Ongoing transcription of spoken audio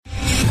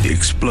The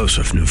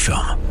explosive new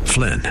film,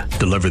 Flynn,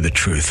 deliver the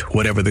truth,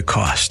 whatever the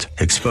cost,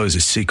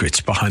 exposes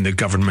secrets behind the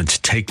government's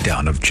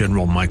takedown of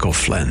General Michael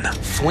Flynn.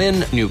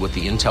 Flynn knew what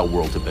the intel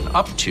world had been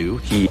up to.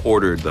 He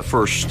ordered the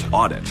first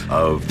audit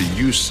of the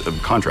use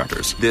of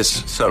contractors.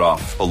 This set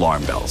off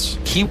alarm bells.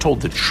 He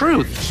told the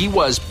truth. He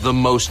was the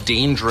most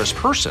dangerous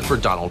person for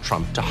Donald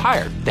Trump to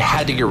hire. They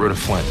had to get rid of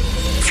Flynn.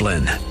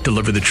 Flynn,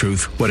 deliver the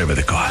truth, whatever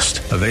the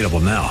cost. Available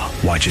now.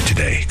 Watch it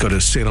today. Go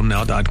to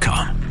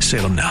salemnow.com.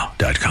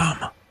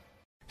 salemnow.com.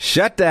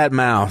 Shut that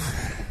mouth.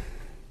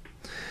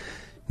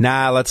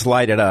 Nah, let's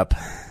light it up.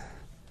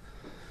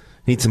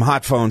 Need some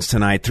hot phones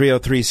tonight.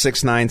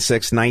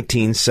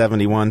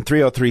 303-696-1971.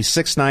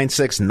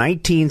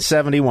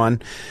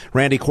 303-696-1971.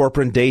 Randy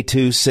Corporon, day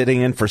 2,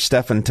 sitting in for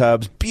Steffan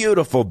Tubbs.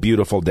 Beautiful,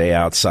 beautiful day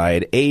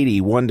outside.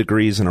 81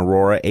 degrees in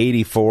Aurora,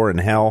 84 in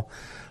Hell,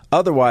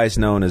 otherwise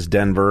known as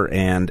Denver.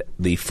 And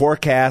the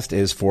forecast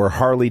is for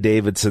Harley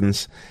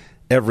Davidsons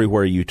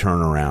everywhere you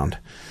turn around.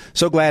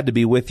 So glad to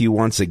be with you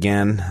once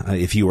again.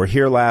 If you were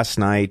here last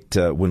night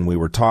when we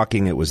were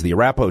talking, it was the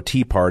Arapahoe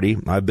Tea Party.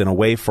 I've been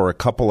away for a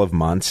couple of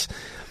months,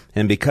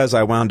 and because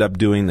I wound up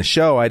doing the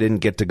show, I didn't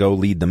get to go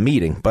lead the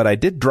meeting. But I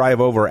did drive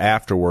over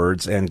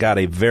afterwards and got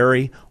a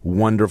very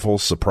wonderful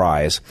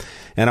surprise.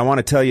 And I want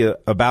to tell you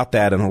about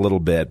that in a little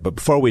bit. But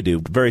before we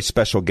do, very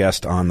special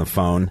guest on the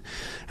phone.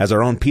 As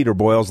our own Peter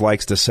Boyles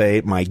likes to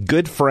say, my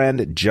good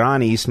friend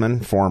John Eastman,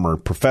 former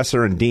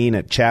professor and dean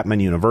at Chapman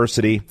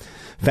University,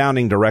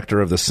 founding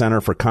director of the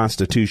Center for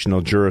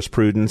Constitutional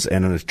Jurisprudence,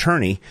 and an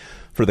attorney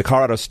for the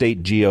Colorado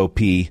State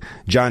GOP.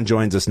 John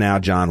joins us now.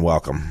 John,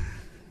 welcome.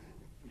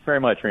 Very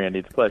much, Randy.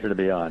 It's a pleasure to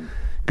be on.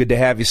 Good to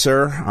have you,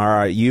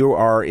 sir. You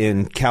are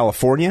in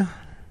California?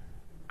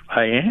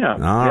 I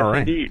am. All right.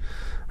 Indeed.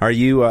 Are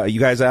you you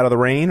guys out of the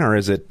rain, or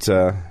is it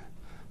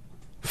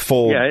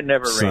full? Yeah, it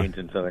never rains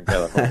in Southern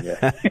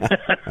California.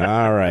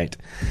 All right.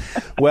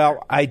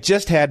 Well, I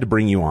just had to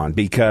bring you on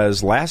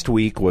because last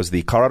week was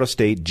the Colorado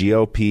State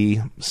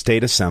GOP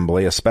State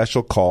Assembly, a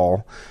special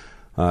call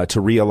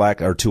to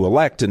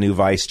elect a new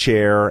vice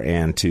chair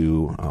and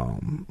to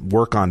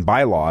work on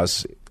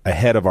bylaws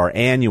ahead of our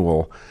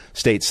annual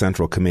State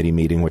Central Committee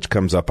meeting, which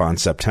comes up on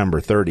September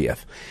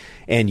 30th.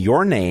 And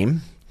your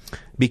name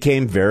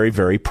became very,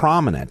 very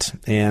prominent.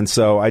 And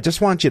so I just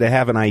want you to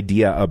have an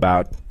idea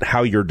about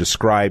how you're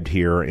described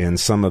here in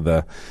some of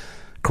the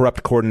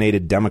corrupt,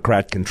 coordinated,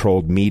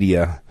 Democrat-controlled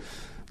media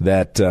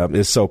that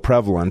is so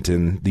prevalent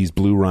in these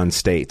blue-run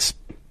states.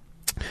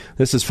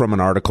 This is from an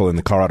article in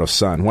the Colorado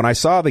Sun. When I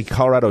saw the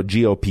Colorado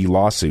GOP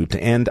lawsuit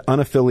to end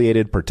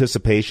unaffiliated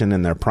participation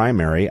in their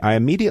primary, I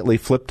immediately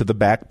flipped to the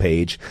back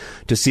page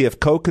to see if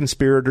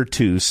co-conspirator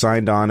 2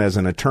 signed on as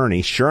an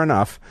attorney. Sure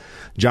enough,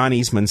 John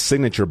Eastman's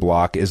signature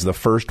block is the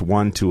first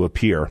one to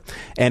appear,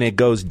 and it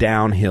goes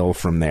downhill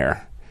from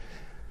there.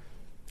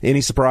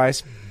 Any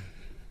surprise?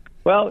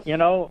 Well,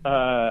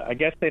 I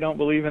guess they don't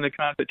believe in the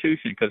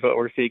Constitution, because what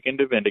we're seeking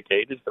to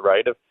vindicate is the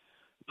right of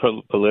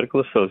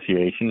political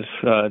associations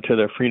to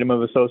their freedom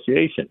of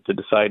association, to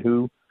decide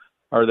who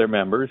are their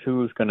members,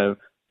 who's going to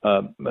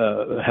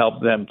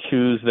help them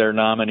choose their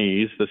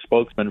nominees, the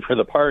spokesman for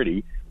the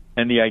party.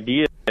 And the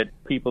idea that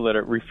people that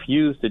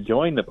refuse to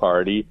join the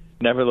party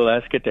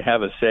nevertheless get to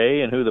have a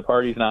say in who the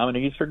party's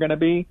nominees are going to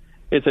be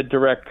is a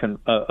direct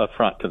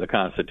affront to the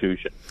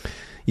Constitution.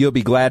 You'll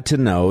be glad to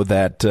know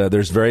that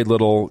there's very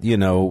little,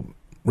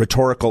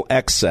 rhetorical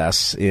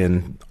excess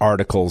in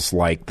articles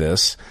like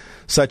this,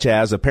 such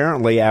as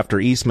apparently after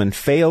Eastman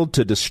failed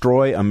to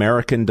destroy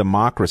American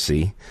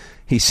democracy,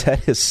 he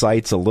set his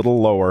sights a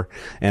little lower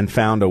and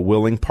found a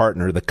willing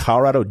partner. The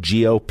Colorado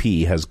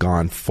GOP has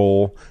gone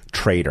full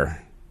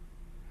traitor.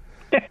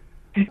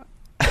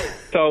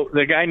 So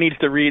the guy needs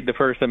to read the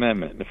First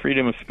Amendment. The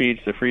freedom of speech,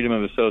 the freedom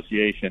of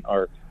association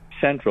are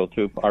central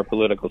to our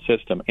political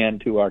system and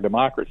to our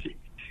democracy.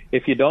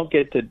 If you don't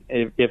get to,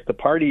 if the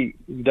party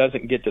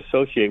doesn't get to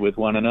associate with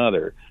one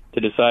another to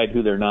decide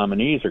who their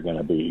nominees are going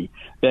to be,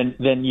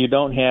 then you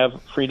don't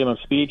have freedom of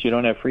speech, you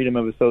don't have freedom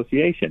of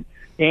association,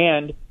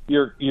 and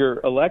your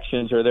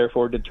elections are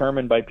therefore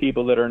determined by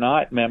people that are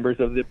not members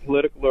of the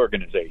political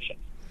organization.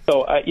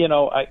 So I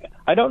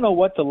don't know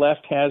what the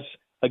left has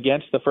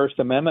against the First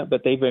Amendment,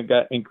 but they've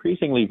got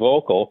increasingly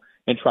vocal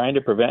in trying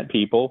to prevent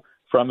people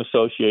from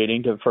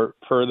associating to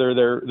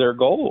further their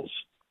goals.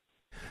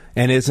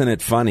 And isn't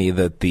it funny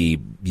that the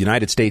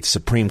United States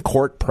Supreme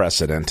Court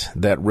precedent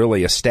that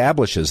really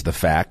establishes the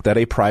fact that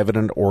a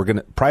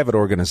private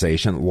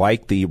organization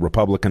like the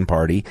Republican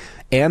Party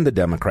and the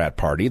Democrat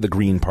Party, the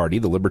Green Party,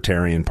 the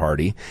Libertarian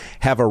Party,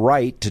 have a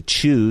right to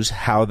choose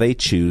how they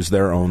choose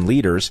their own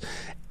leaders?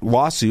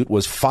 Lawsuit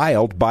was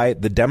filed by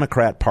the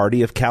Democrat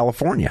Party of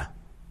California.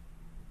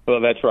 Well,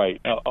 that's right.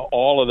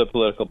 All of the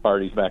political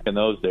parties back in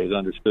those days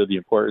understood the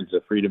importance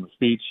of freedom of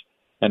speech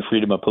and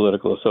freedom of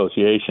political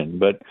association.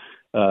 But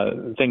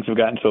things have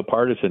gotten so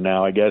partisan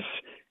now. I guess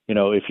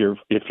if you're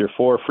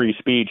for free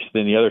speech,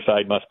 then the other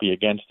side must be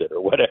against it,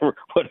 or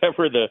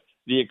whatever the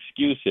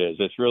excuse is.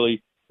 It's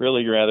really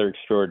rather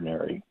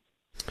extraordinary.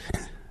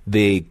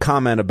 The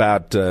comment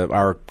about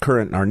our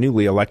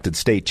newly elected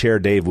state chair,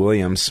 Dave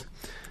Williams,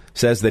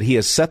 says that he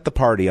has set the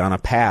party on a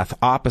path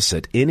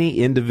opposite any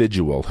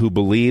individual who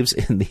believes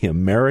in the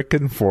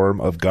American form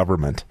of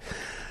government.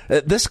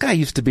 This guy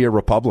used to be a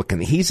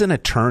Republican. He's an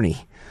attorney.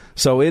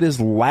 So it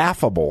is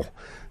laughable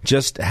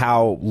just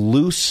how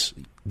loose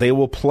they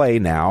will play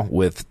now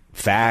with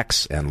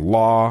facts and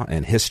law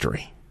and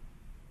history.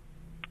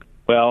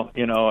 Well,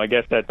 I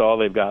guess that's all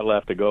they've got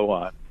left to go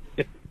on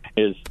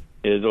is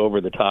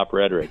over-the-top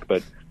rhetoric.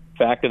 But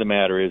fact of the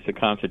matter is the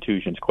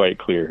Constitution's quite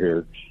clear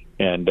here.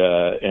 And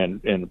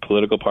the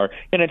political part,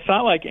 and it's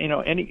not like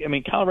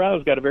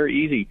Colorado's got a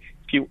very easy.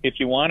 If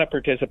you want to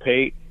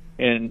participate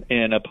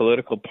in a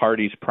political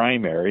party's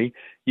primary,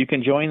 you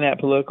can join that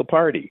political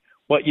party.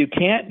 What you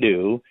can't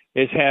do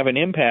is have an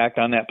impact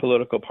on that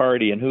political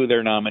party and who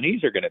their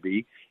nominees are going to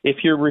be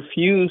if you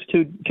refuse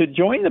to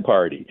join the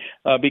party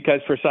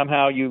because for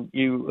somehow you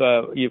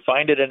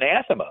find it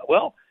anathema.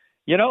 Well,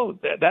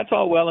 that's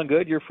all well and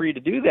good. You're free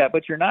to do that,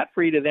 but you're not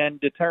free to then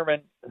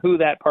determine who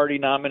that party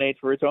nominates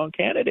for its own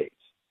candidates.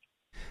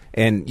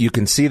 And you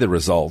can see the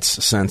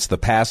results. Since the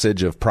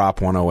passage of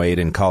Prop 108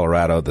 in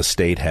Colorado, the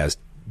state has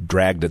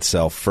dragged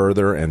itself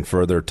further and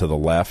further to the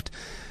left,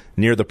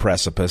 near the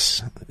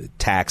precipice.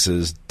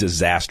 Taxes,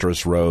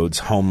 disastrous roads,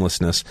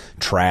 homelessness,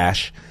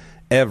 trash.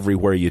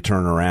 Everywhere you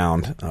turn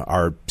around,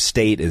 our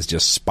state is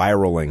just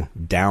spiraling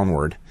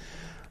downward.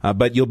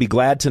 But you'll be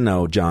glad to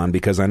know, John,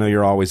 because I know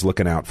you're always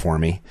looking out for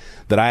me,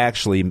 that I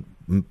actually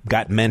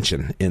got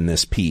mention in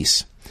this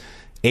piece.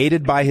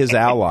 Aided by his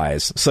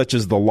allies, such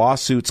as the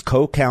lawsuit's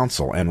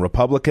co-counsel and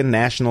Republican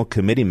National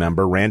Committee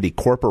member Randy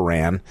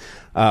Corporon,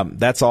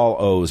 that's all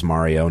O's,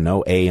 Mario,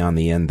 no A on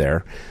the end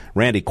there.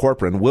 Randy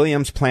Corporon,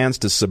 Williams plans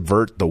to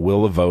subvert the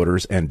will of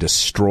voters and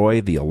destroy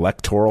the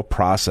electoral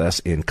process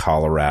in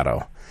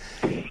Colorado.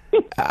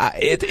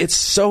 It's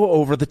so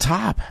over the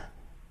top.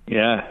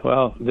 Yeah,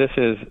 well, this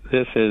is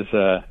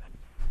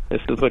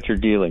what you're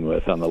dealing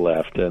with on the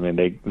left. I mean,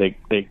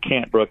 they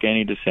can't brook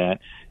any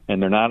dissent,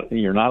 and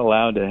you're not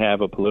allowed to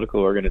have a political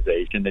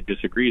organization that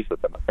disagrees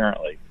with them,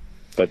 apparently.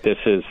 But this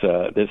is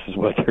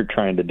what they're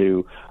trying to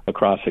do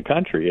across the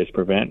country: is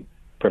prevent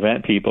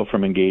people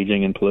from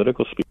engaging in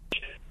political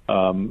speech,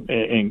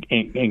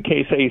 in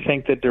case they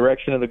think the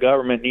direction of the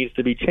government needs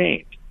to be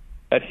changed.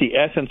 That's the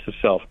essence of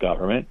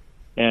self-government.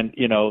 And,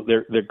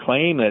 their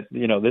claim that,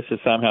 this is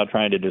somehow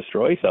trying to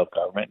destroy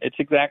self-government, it's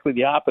exactly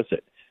the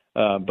opposite.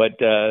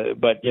 But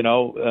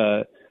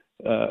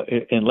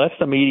unless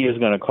the media is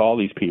going to call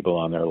these people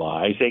on their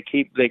lies, they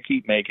keep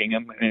making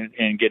them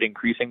and get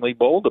increasingly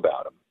bold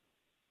about them.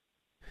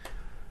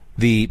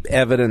 The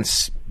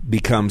evidence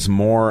becomes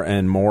more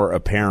and more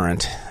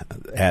apparent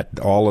at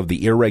all of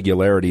the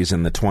irregularities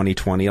in the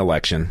 2020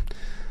 election.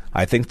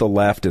 I think the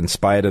left, in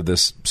spite of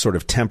this sort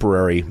of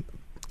temporary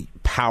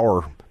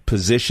power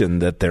position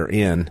that they're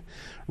in,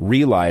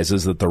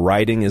 realizes that the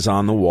writing is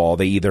on the wall.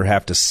 They either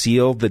have to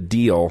seal the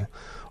deal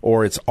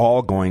or it's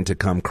all going to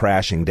come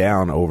crashing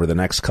down over the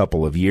next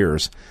couple of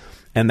years.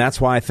 And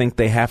that's why I think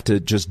they have to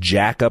just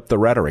jack up the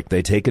rhetoric.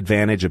 They take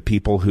advantage of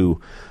people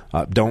who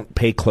don't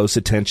pay close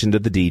attention to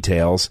the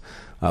details,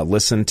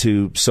 listen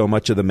to so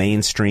much of the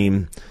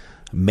mainstream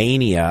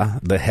mania,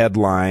 the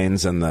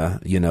headlines and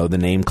the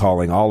name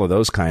calling, all of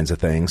those kinds of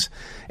things,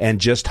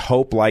 and just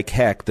hope like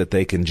heck that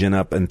they can gin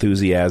up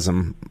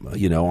enthusiasm,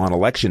 on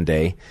election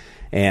day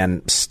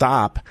and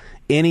stop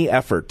any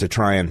effort to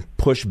try and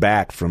push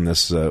back from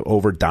this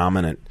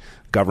over-dominant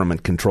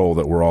government control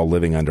that we're all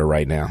living under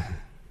right now.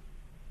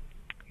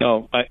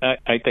 No,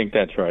 I think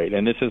that's right.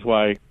 And this is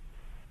why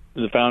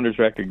the founders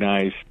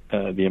recognized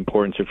the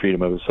importance of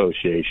freedom of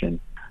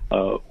association,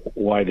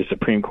 why the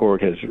Supreme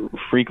Court has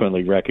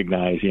frequently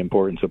recognized the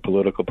importance of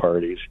political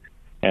parties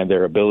and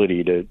their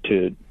ability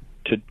to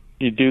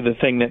do the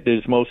thing that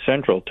is most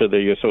central to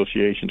the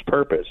association's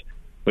purpose,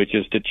 which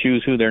is to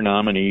choose who their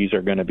nominees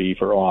are going to be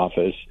for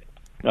office,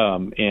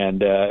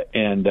 and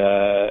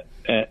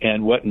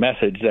what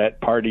message that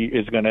party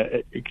is going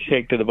to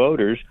take to the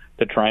voters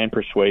to try and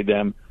persuade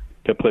them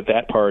to put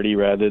that party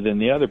rather than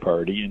the other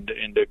party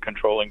into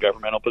controlling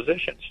governmental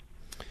positions.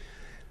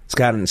 It's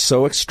gotten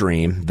so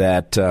extreme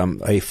that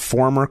a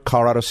former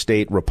Colorado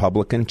State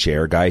Republican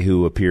chair, guy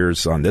who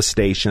appears on this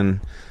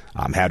station,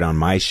 had on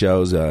my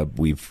shows,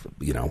 we've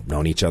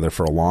known each other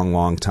for a long,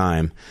 long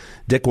time,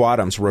 Dick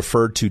Wadhams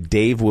referred to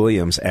Dave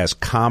Williams as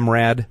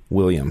Comrade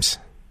Williams.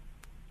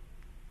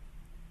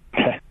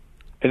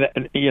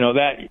 You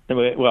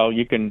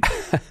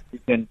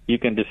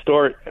can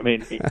distort. I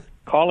mean,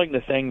 calling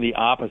the thing the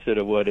opposite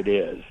of what it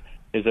is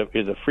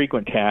a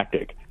frequent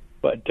tactic.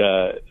 But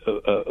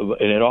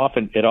and it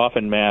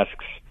often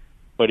masks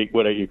what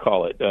do you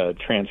call it?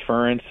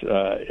 Transference.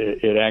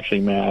 It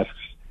actually masks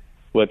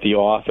what the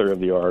author of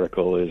the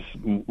article is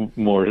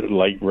more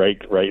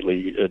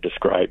rightly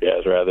described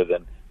as, rather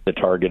than the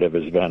target of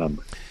his venom.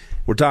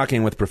 We're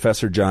talking with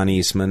Professor John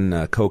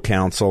Eastman,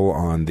 co-counsel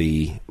on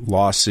the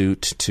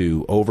lawsuit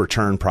to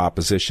overturn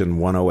Proposition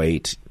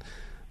 108,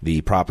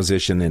 the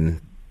proposition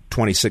in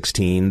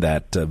 2016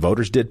 that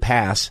voters did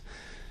pass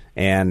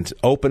and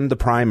opened the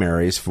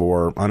primaries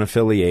for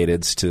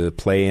unaffiliateds to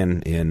play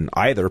in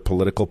either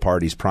political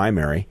party's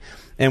primary.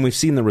 And we've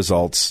seen the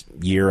results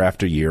year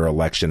after year,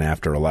 election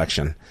after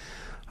election.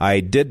 I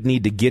did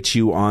need to get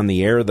you on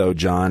the air, though,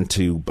 John,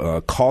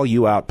 to call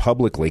you out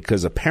publicly,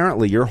 because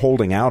apparently you're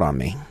holding out on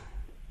me.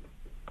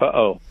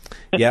 Uh-oh.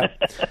 Yeah.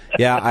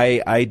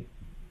 I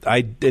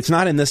it's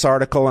not in this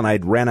article, and I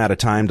ran out of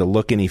time to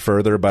look any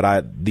further,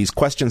 but these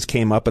questions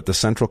came up at the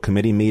Central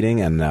Committee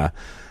meeting, and it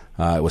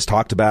was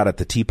talked about at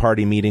the Tea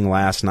Party meeting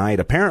last night.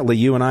 Apparently,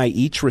 you and I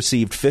each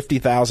received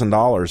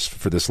 $50,000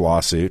 for this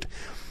lawsuit,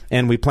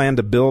 and we plan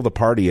to bill the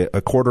party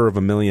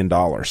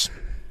 $250,000.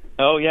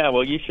 Oh, yeah.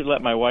 Well, you should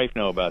let my wife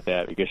know about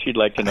that, because she'd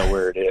like to know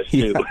where it is,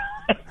 too.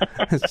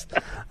 It's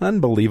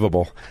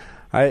unbelievable.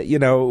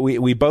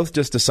 We both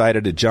just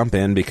decided to jump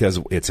in because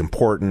it's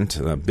important.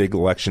 A big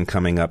election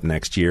coming up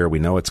next year. We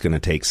know it's going to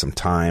take some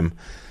time.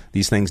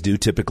 These things do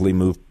typically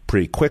move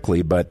pretty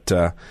quickly, but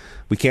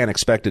we can't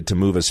expect it to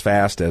move as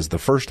fast as the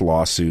first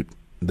lawsuit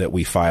that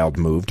we filed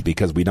moved,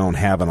 because we don't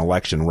have an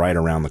election right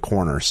around the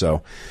corner.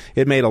 So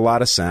it made a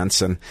lot of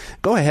sense. And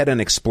go ahead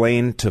and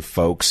explain to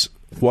folks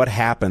what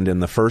happened in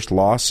the first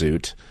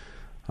lawsuit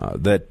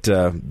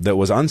that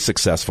was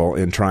unsuccessful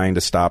in trying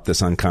to stop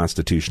this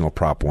unconstitutional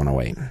Prop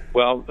 108.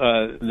 Well,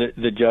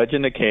 the judge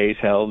in the case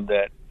held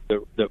that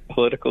the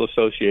political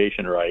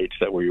association rights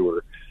that we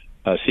were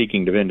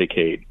seeking to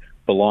vindicate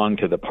belonged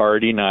to the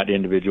party, not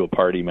individual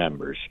party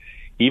members.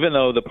 Even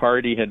though the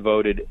party had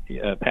voted,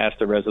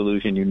 passed a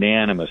resolution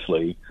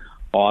unanimously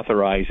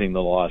authorizing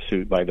the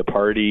lawsuit by the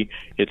party,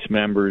 its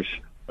members,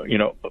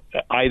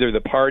 either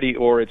the party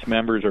or its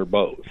members or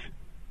both.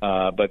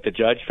 But the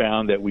judge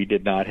found that we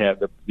did not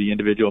have, the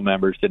individual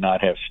members did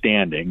not have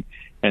standing,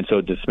 and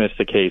so dismissed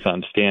the case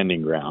on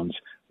standing grounds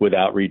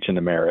without reaching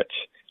the merits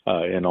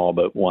in all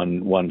but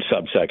one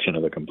subsection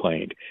of the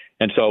complaint.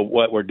 And so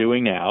what we're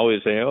doing now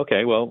is saying,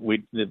 okay, well,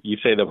 you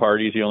say the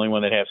party is the only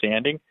one that has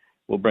standing,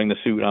 we'll bring the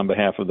suit on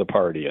behalf of the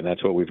party, and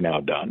that's what we've now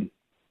done.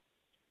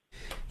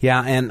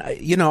 Yeah, and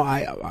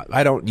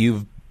I don't.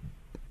 You've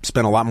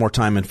spent a lot more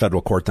time in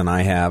federal court than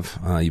I have.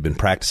 You've been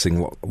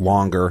practicing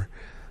longer.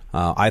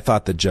 I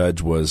thought the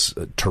judge was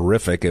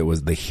terrific.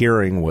 The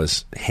hearing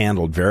was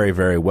handled very,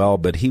 very well,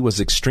 but he was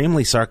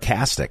extremely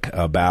sarcastic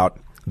about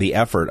the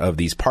effort of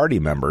these party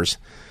members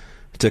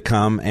to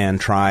come and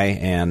try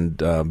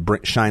and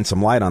shine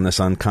some light on this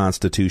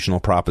unconstitutional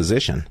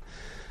proposition.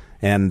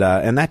 And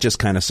that just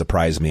kind of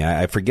surprised me.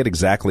 I forget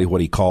exactly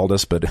what he called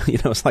us, but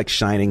it's like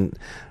shining,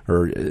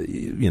 or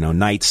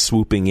knights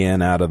swooping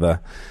in out of the.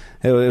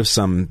 It was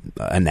some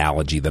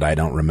analogy that I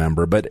don't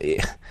remember, but.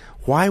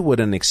 Why would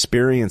an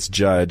experienced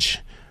judge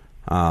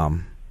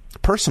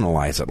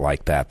personalize it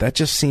like that? That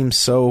just seems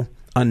so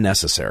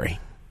unnecessary.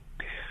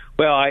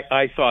 Well,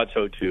 I thought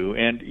so too.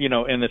 And,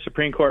 in the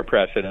Supreme Court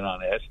precedent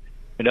on this,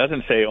 it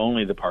doesn't say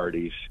only the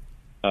parties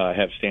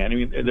have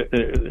standing.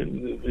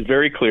 It's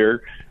very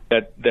clear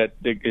that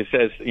it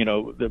says,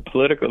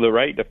 the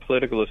right to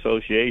political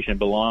association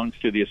belongs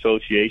to the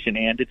association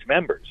and its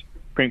members.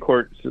 Supreme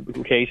Court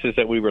cases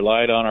that we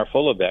relied on are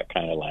full of that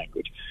kind of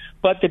language.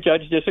 But the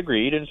judge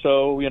disagreed, and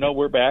so,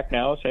 we're back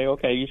now saying,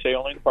 okay, you say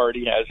only the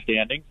party has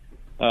standing.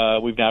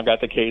 We've now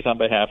got the case on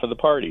behalf of the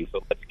party,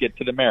 so let's get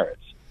to the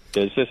merits.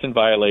 Does this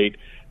violate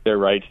their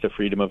rights to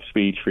freedom of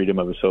speech, freedom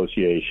of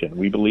association?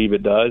 We believe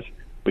it does.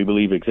 We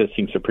believe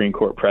existing Supreme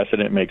Court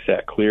precedent makes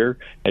that clear.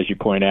 As you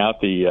point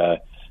out, the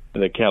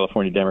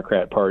California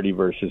Democrat Party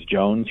versus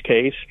Jones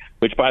case,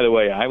 which, by the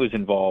way, I was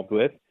involved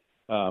with.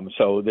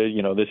 So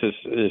this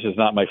is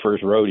not my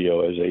first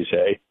rodeo, as they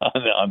say,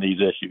 on these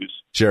issues.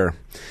 Sure.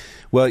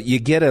 Well, you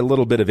get a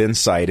little bit of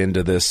insight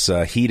into this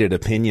heated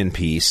opinion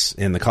piece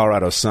in the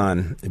Colorado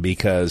Sun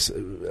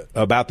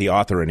about the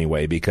author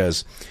anyway,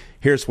 because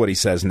here's what he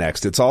says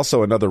next. It's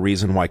also another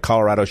reason why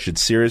Colorado should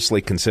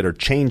seriously consider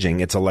changing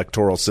its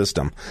electoral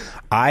system.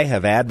 I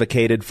have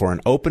advocated for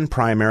an open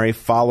primary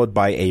followed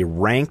by a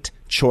ranked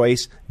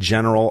choice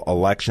general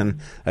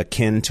election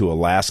akin to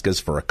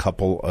Alaska's for a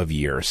couple of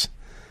years.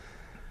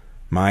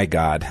 My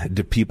God,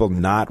 do people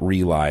not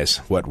realize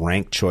what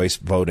ranked choice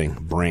voting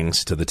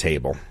brings to the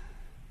table?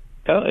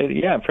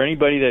 Yeah, for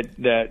anybody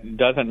that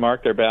doesn't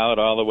mark their ballot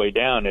all the way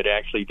down, it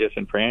actually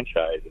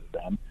disenfranchises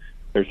them.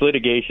 There's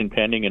litigation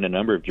pending in a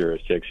number of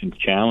jurisdictions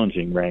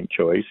challenging ranked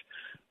choice,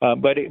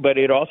 but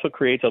it also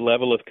creates a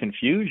level of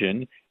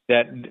confusion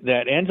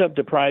that ends up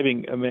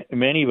depriving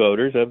many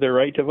voters of their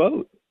right to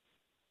vote.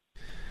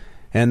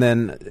 And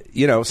then,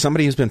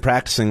 somebody who's been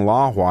practicing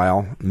law a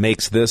while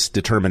makes this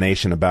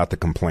determination about the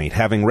complaint.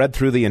 Having read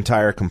through the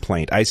entire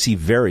complaint, I see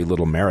very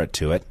little merit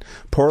to it.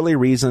 Poorly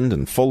reasoned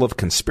and full of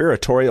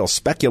conspiratorial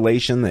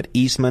speculation that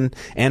Eastman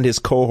and his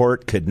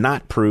cohort could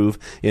not prove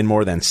in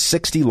more than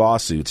 60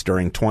 lawsuits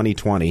during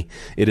 2020,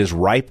 it is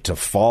ripe to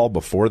fall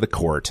before the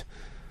court.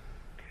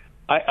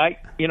 I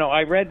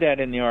read that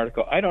in the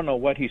article. I don't know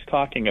what he's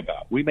talking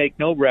about. We make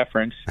no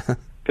reference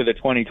to the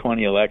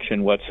 2020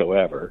 election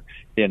whatsoever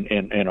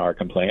in our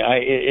complaint.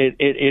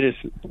 It is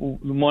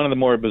one of the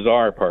more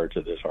bizarre parts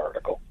of this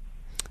article.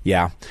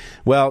 Yeah.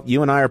 Well,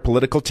 you and I are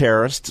political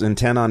terrorists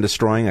intent on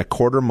destroying a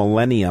quarter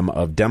millennium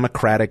of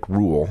democratic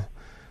rule,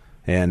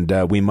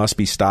 and we must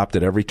be stopped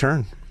at every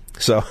turn.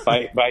 So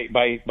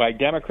by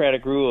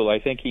democratic rule, I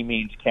think he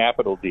means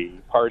capital D,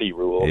 party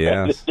rule.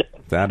 Yes,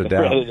 without a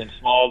doubt. Rather than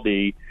small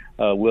d,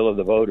 will of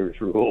the voters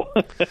rule.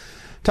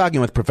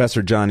 Talking with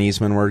Professor John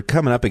Eastman, we're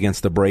coming up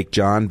against the break,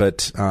 John,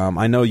 but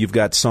I know you've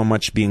got so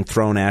much being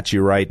thrown at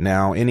you right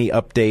now. Any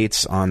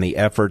updates on the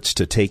efforts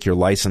to take your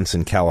license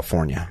in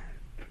California?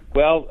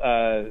 Well,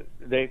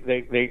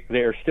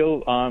 they're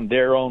still on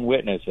their own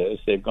witnesses.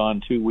 They've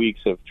gone 2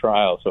 weeks of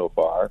trial so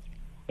far,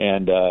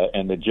 and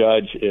the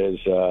judge is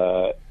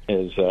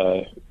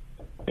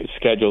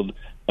scheduled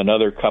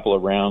another couple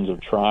of rounds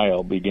of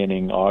trial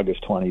beginning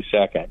August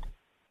 22nd.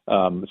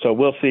 So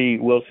we'll see.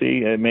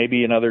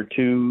 Maybe another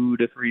 2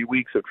 to 3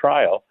 weeks of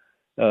trial.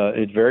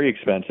 It's very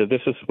expensive. This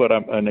is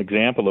an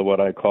example of what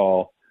I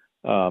call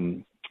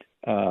asymmetric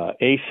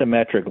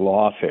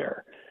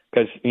lawfare,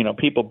 because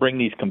people bring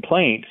these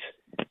complaints,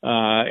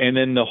 and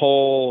then the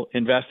whole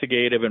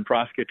investigative and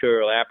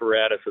prosecutorial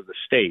apparatus of the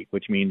state,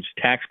 which means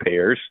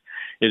taxpayers,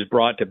 is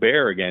brought to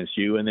bear against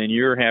you, and then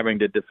you're having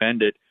to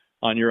defend it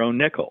on your own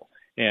nickel.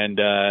 And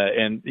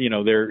I'm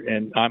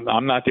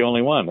not the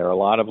only one. There are a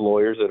lot of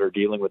lawyers that are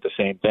dealing with the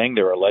same thing.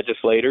 There are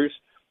legislators,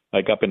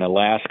 like up in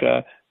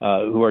Alaska,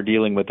 who are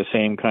dealing with the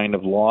same kind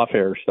of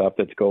lawfare stuff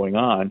that's going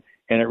on.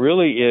 And it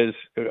really is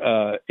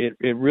a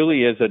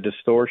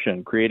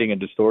distortion, creating a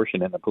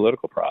distortion in the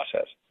political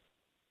process.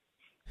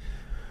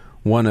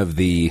 One of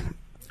the,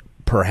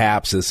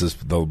 perhaps this is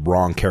the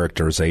wrong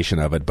characterization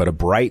of it, but a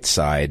bright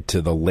side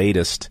to the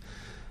latest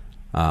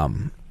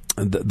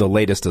the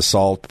latest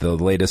assault, the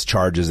latest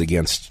charges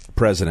against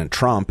President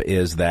Trump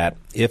is that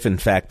if, in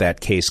fact, that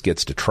case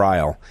gets to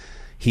trial,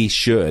 he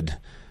should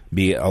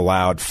be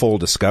allowed full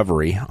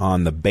discovery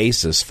on the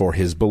basis for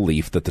his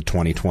belief that the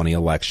 2020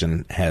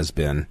 election has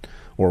been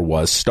or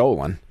was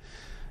stolen.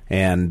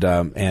 And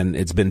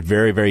it's been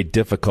very, very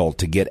difficult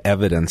to get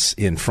evidence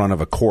in front of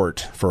a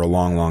court for a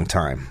long, long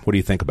time. What do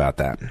you think about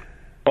that?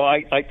 Well,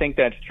 I think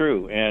that's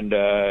true. And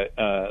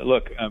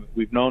look,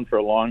 we've known for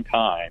a long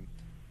time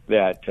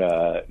that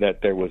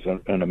there was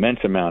an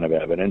immense amount of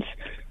evidence.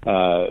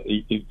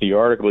 The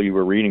article you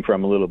were reading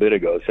from a little bit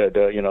ago said,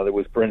 there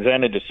was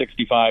presented to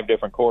 65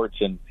 different courts,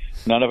 and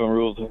none of them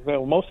ruled.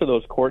 Well, most of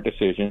those court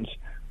decisions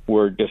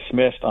were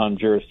dismissed on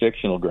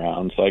jurisdictional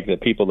grounds, like the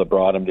people that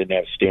brought them didn't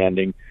have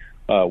standing.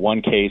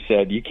 One case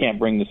said you can't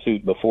bring the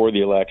suit before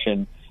the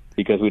election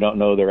because we don't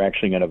know they're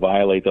actually going to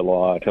violate the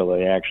law until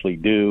they actually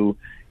do.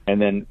 And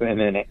then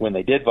when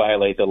they did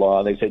violate the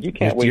law, they said you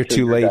can't wait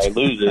till the guy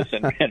loses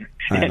and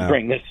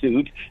bring the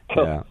suit.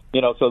 So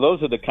so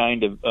those are the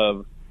kind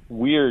of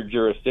weird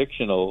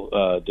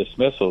jurisdictional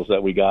dismissals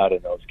that we got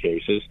in those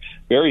cases.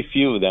 Very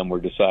few of them were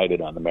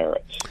decided on the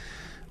merits.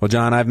 Well,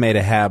 John, I've made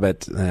a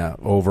habit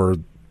over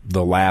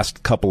the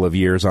last couple of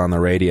years on the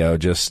radio,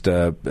 just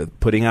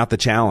putting out the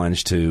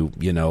challenge to,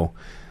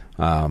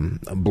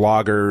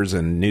 bloggers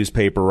and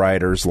newspaper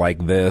writers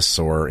like this,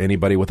 or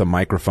anybody with a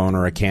microphone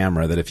or a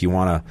camera, that if you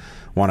want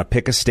to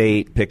pick a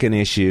state, pick an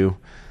issue,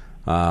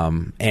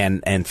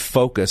 and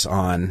focus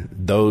on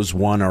those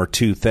one or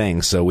two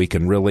things, so we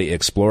can really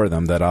explore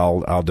them, that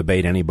I'll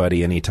debate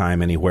anybody,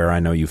 anytime, anywhere.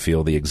 I know you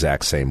feel the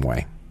exact same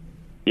way.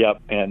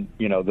 Yep, and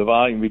the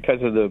volume,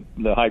 because of the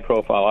high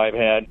profile I've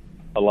had.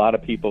 A lot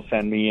of people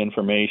send me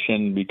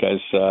information because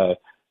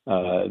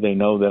they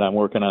know that I'm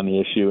working on the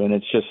issue, and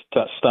it's just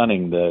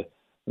stunning the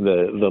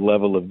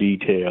level of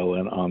detail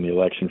on the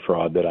election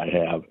fraud that I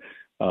have.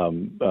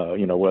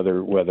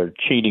 Whether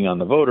cheating on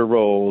the voter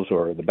rolls,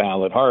 or the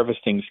ballot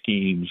harvesting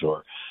schemes,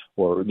 or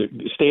the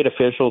state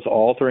officials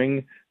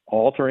altering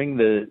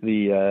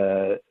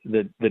the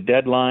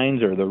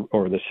deadlines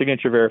or the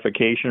signature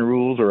verification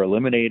rules, or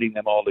eliminating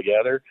them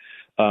altogether.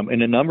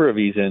 In a number of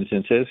these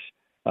instances,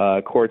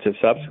 courts have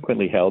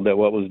subsequently held that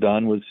what was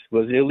done was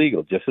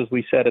illegal, just as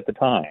we said at the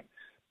time.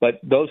 But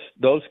those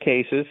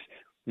cases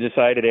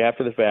decided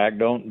after the fact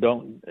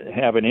don't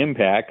have an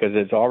impact because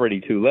it's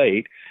already too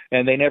late,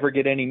 and they never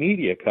get any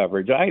media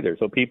coverage either.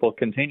 So people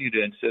continue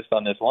to insist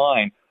on this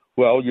line.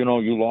 Well, you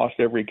lost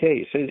every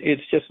case.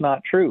 It's just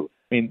not true.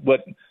 I mean,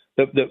 what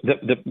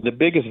the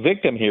biggest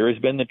victim here has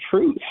been the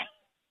truth.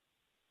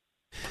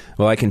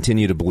 Well, I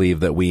continue to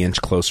believe that we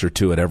inch closer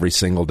to it every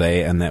single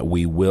day, and that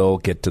we will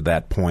get to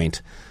that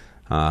point.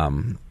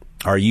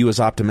 Are you as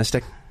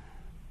optimistic?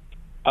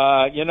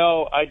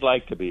 I'd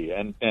like to be,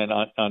 and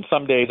on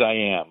some days I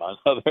am. On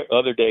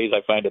other days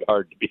I find it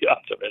hard to be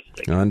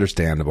optimistic.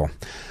 Understandable.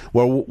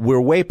 Well, we're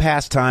way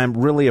past time.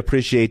 Really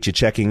appreciate you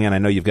checking in. I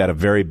know you've got a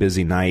very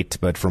busy night,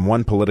 but from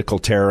one political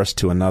terrorist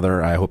to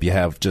another, I hope you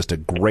have just a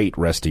great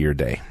rest of your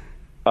day.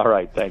 All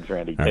right. Thanks,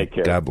 Randy. Take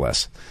care. God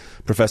bless.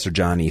 Professor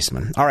John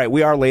Eastman. All right,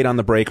 we are late on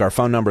the break. Our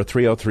phone number,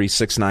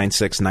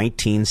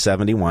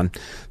 303-696-1971,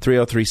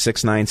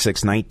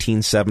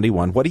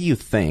 303-696-1971. What do you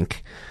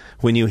think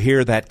when you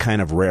hear that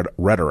kind of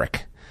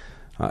rhetoric?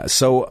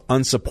 So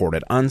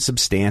unsupported,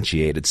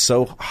 unsubstantiated,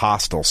 so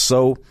hostile,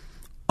 so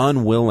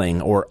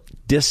unwilling or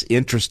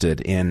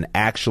disinterested in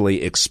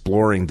actually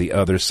exploring the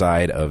other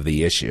side of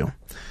the issue.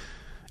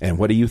 And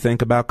what do you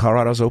think about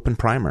Colorado's open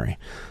primary?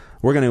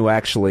 We're going to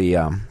actually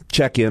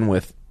check in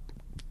with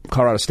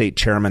Colorado State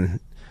Chairman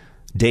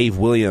Dave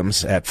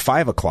Williams at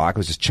 5 o'clock. I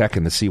was just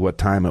checking to see what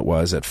time it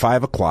was at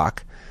 5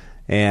 o'clock.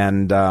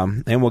 And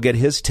we'll get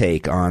his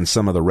take on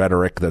some of the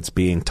rhetoric that's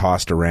being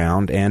tossed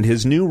around and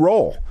his new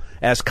role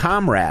as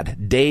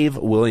Comrade Dave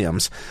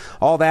Williams.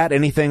 All that,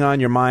 anything on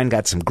your mind,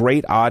 got some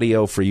great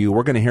audio for you.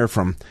 We're going to hear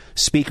from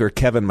Speaker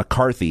Kevin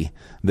McCarthy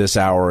this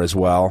hour as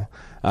well.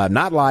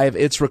 Not live,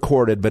 it's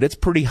recorded, but it's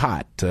pretty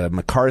hot.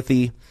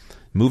 McCarthy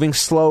moving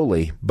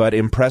slowly, but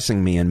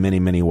impressing me in many,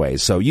 many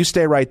ways. So you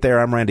stay right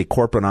there. I'm Randy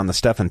Corporon on the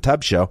Steffan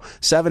Tubbs Show,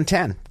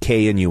 710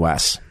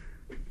 KNUS.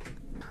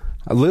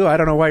 Lou, I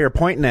don't know why you're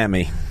pointing at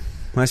me.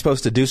 Am I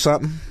supposed to do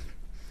something?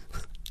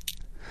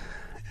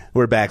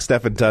 We're back,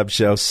 Steffan Tubbs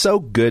Show. So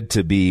good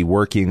to be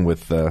working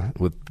with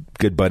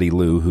good buddy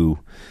Lou, who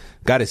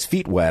got his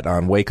feet wet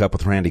on Wake Up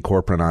with Randy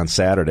Corporon on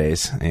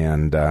Saturdays,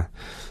 and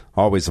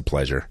always a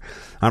pleasure.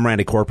 I'm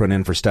Randy Corporon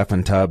in for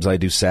Steffan Tubbs. I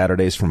do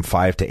Saturdays from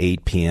 5 to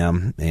 8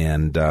 p.m.,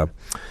 and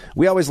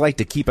we always like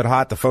to keep it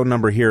hot. The phone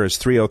number here is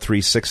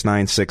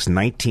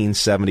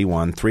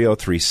 303-696-1971,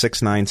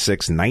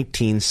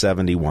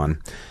 303-696-1971.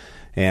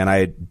 And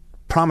I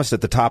promised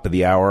at the top of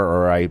the hour,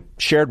 or I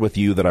shared with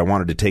you, that I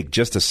wanted to take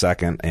just a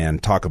second and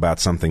talk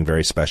about something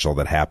very special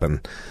that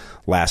happened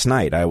last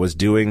night. I was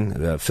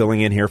doing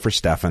filling in here for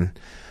Steffan,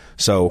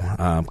 so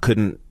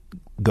couldn't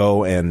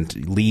go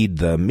and lead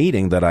the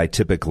meeting that I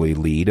typically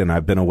lead, and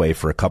I've been away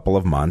for a couple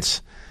of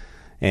months.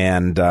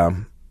 And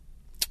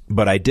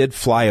but I did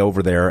fly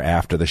over there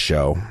after the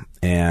show,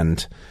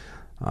 and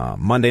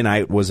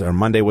Monday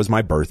was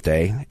my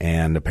birthday,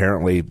 and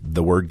apparently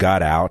the word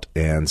got out,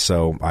 and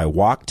so I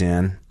walked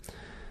in,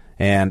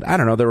 and I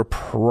don't know, there were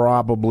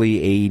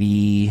probably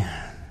 80,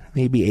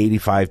 maybe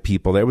 85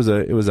 people. It was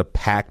a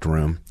packed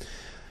room,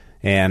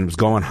 and it was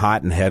going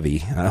hot and heavy.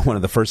 One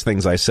of the first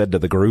things I said to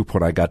the group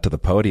when I got to the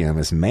podium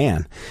is,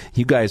 man,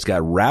 you guys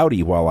got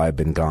rowdy while I've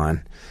been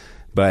gone.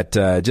 But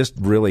just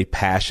really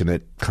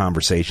passionate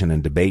conversation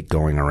and debate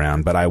going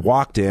around. But I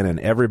walked in, and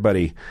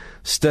everybody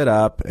stood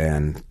up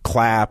and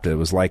clapped. It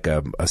was like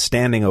a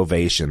standing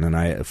ovation.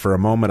 And for a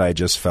moment, I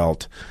just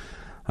felt,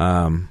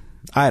 I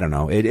don't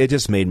know, it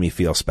just made me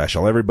feel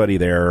special. Everybody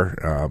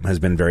there has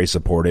been very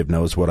supportive,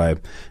 knows what I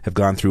have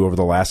gone through over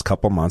the last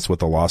couple months with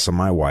the loss of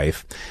my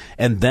wife.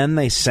 And then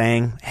they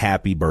sang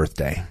Happy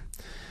Birthday.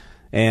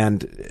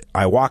 And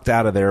I walked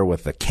out of there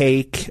with a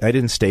cake. I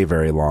didn't stay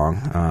very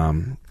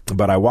long.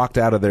 But I walked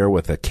out of there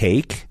with a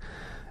cake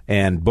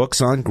and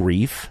books on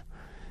grief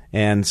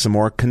and some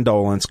more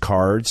condolence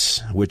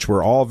cards, which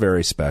were all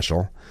very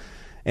special.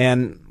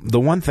 And the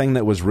one thing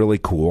that was really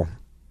cool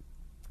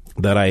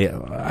that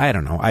I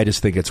don't know, I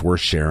just think it's worth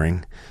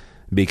sharing,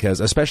 because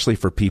especially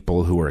for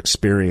people who are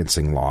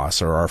experiencing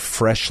loss or are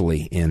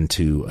freshly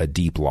into a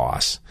deep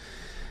loss,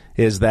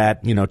 is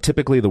that,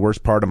 typically the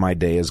worst part of my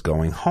day is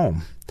going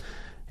home.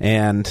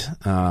 And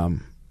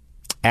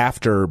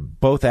after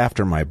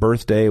my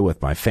birthday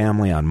with my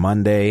family on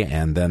Monday,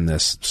 and then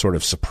this sort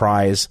of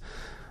surprise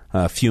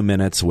few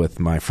minutes with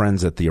my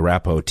friends at the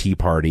Arapahoe Tea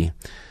Party,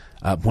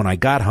 when I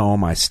got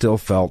home, I still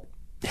felt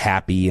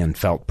happy and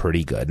felt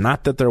pretty good.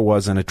 Not that there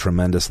wasn't a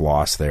tremendous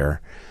loss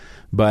there,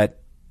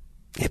 but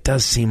it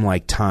does seem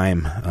like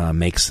time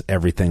makes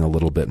everything a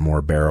little bit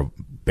more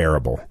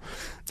bearable.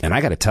 And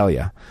I got to tell you,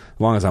 as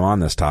long as I'm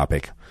on this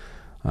topic,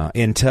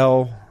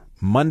 until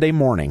Monday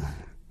morning,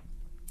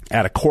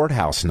 at a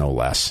courthouse, no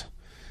less,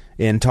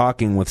 in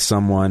talking with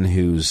someone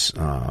who's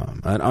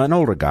an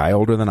older guy,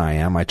 older than I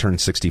am. I turned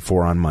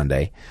 64 on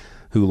Monday,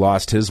 who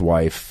lost his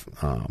wife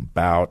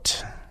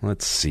about,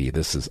 this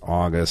is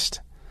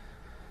August,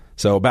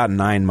 so about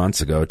 10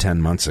 months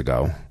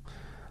ago.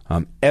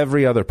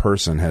 Every other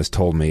person has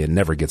told me it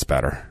never gets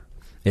better.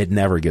 It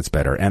never gets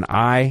better. And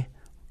I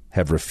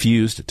have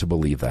refused to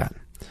believe that.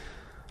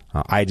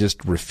 I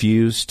just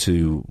refuse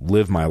to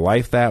live my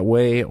life that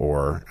way,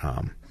 or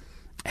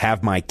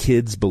have my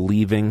kids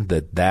believing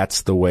that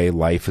that's the way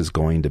life is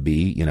going to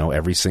be,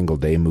 every single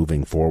day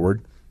moving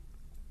forward.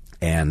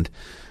 And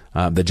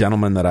the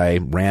gentleman that I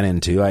ran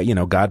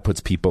into, God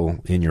puts people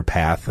in your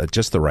path at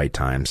just the right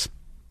times.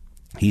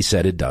 He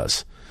said it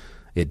does.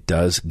 It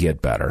does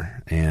get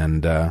better.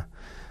 And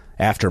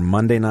after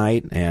Monday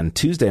night and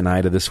Tuesday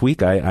night of this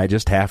week, I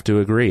just have to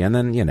agree. And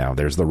then,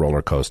 there's the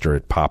roller coaster.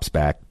 It pops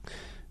back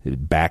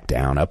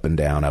down, up and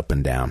down, up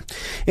and down.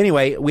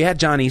 Anyway, we had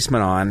John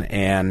Eastman on,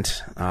 and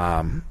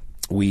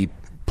we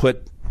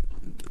put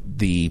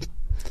the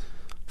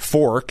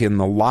fork in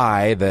the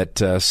lie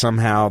that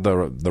somehow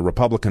the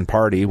Republican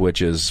Party,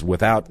 which is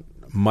without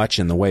much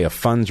in the way of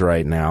funds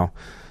right now,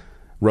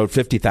 wrote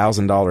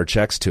 $50,000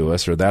 checks to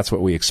us, or that's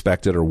what we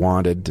expected or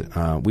wanted.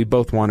 We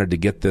both wanted to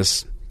get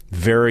this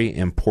very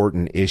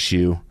important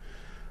issue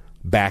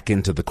back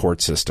into the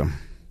court system.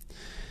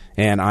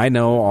 And I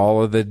know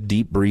all of the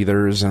deep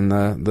breathers and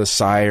the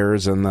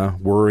sighers and the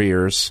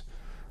worriers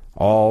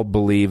all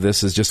believe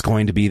this is just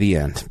going to be the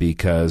end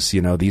because,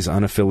 these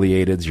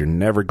unaffiliateds, you're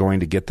never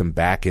going to get them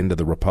back into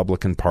the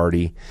Republican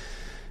Party.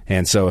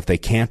 And so if they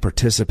can't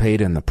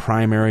participate in the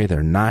primary,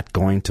 they're not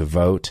going to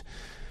vote.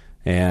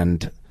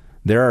 And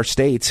there are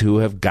states who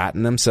have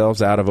gotten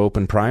themselves out of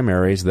open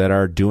primaries that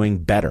are doing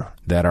better,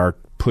 that are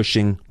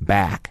pushing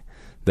back,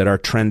 that are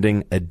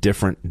trending a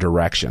different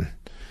direction.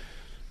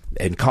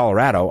 In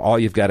Colorado, all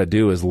you've got to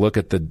do is look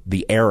at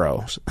the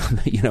arrows,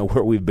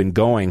 where we've been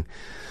going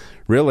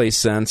really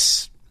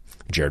since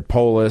Jared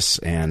Polis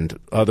and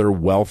other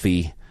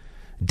wealthy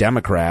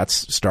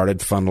Democrats started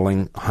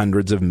funneling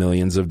hundreds of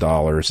millions of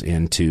dollars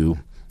into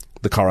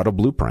the Colorado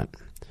blueprint.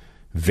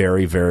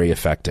 Very, very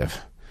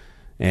effective.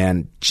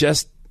 And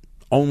just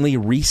only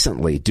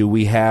recently do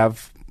we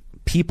have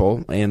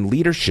people in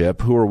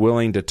leadership who are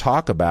willing to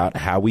talk about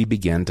how we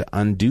begin to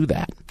undo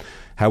that,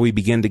 how we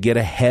begin to get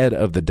ahead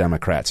of the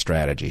Democrat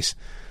strategies.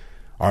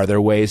 Are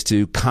there ways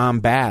to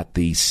combat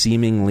the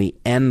seemingly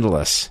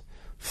endless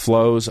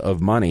flows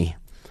of money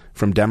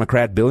from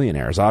Democrat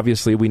billionaires?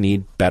 Obviously, we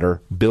need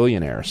better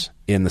billionaires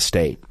in the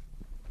state.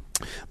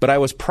 But I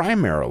was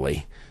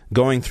primarily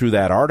going through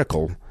that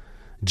article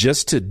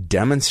just to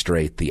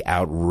demonstrate the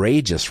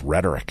outrageous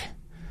rhetoric.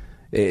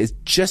 It's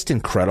just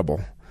incredible,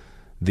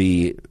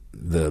 the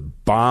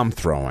bomb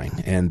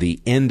throwing and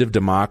the end of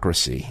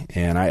democracy.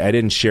 And I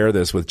didn't share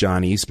this with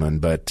John Eastman,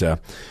 but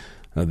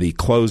the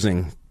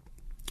closing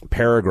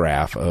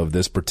paragraph of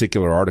this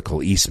particular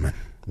article, Eastman,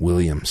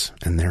 Williams,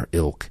 and their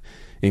ilk,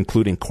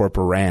 including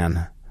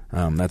Corporon,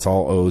 that's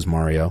all O's,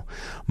 Mario,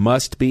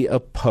 must be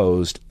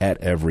opposed at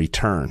every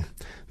turn.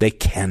 They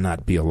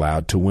cannot be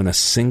allowed to win a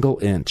single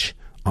inch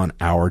on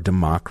our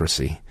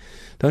democracy.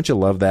 Don't you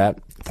love that?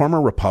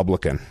 Former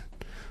Republican,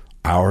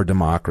 our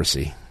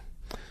democracy.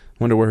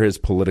 Wonder where his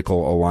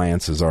political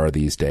alliances are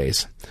these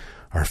days.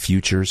 Our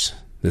futures,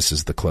 this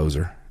is the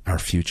closer, our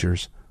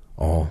futures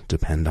all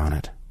depend on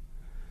it.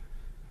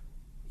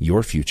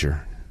 Your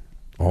future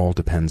all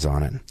depends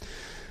on it.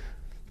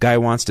 Guy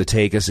wants to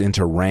take us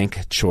into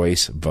rank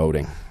choice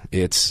voting.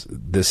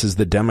 This is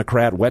the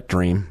Democrat wet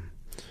dream.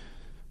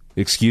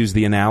 Excuse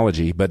the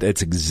analogy, but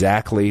it's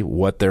exactly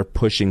what they're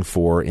pushing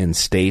for in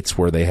states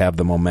where they have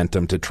the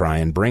momentum to try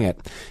and bring it.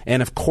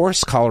 And of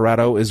course,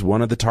 Colorado is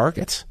one of the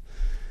targets.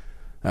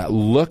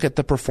 Look at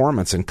the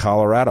performance in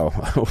Colorado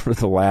over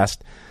the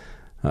last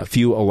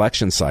few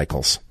election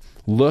cycles.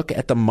 Look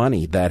at the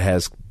money that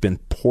has been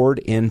poured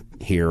in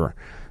here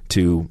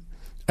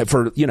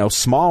for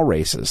small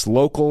races,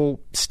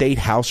 local state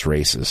house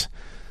races,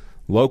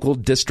 local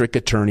district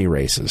attorney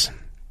races.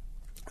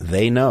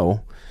 They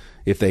know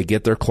if they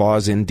get their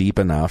claws in deep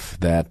enough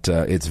that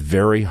it's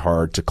very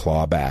hard to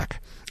claw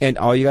back. And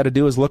all you got to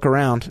do is look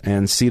around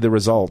and see the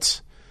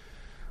results.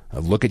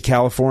 Look at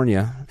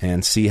California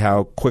and see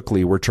how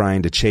quickly we're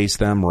trying to chase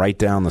them right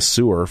down the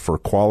sewer for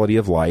quality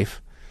of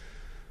life.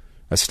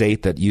 A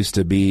state that used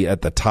to be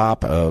at the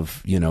top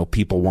of,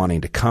 people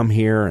wanting to come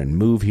here and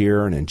move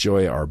here and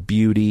enjoy our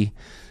beauty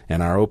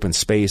and our open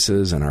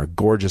spaces and our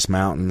gorgeous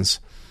mountains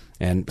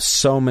and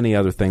so many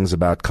other things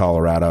about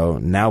Colorado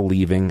now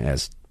leaving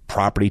as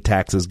property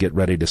taxes get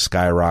ready to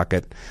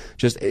skyrocket.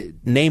 Just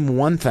name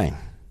one thing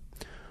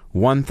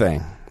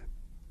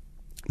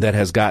that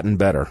has gotten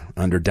better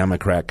under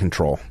Democrat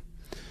control.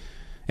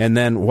 And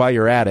then while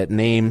you're at it,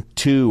 name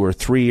 2 or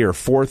 3 or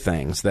 4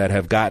 things that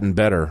have gotten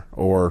better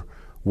or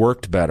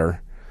worked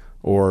better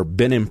or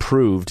been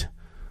improved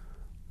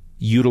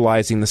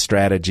utilizing the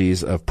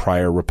strategies of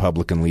prior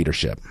Republican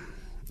leadership.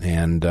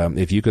 And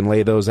if you can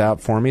lay those out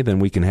for me, then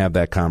we can have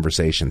that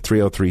conversation.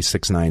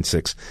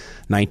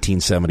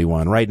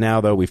 303-696-1971. Right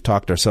now, though, we've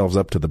talked ourselves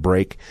up to the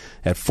break.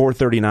 At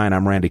 4:39,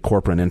 I'm Randy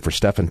Corporon in for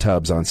Steffan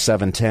Tubbs on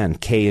 710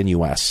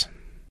 KNUS.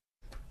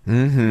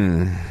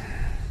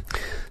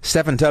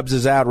 Steffan Tubbs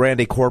is out.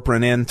 Randy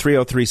Corporon in.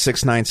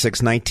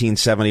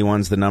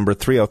 303-696-1971 is the number.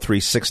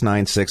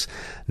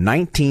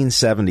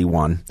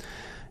 303-696-1971.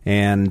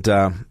 And,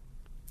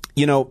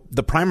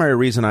 the primary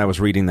reason I was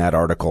reading that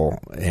article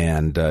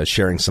and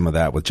sharing some of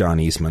that with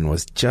John Eastman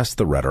was just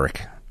the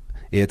rhetoric.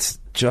 It's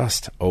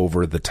just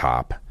over the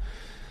top.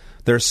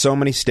 There's so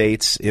many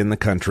states in the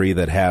country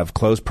that have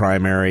closed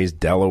primaries.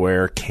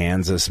 Delaware,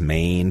 Kansas,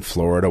 Maine,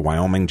 Florida,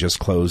 Wyoming just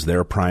closed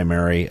their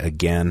primary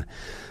again.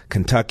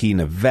 Kentucky,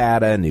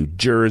 Nevada, New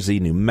Jersey,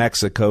 New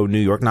Mexico, New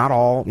York, not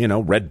all,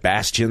 red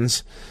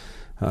bastions.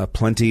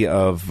 Plenty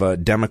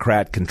of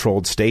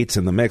Democrat-controlled states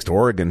in the mix.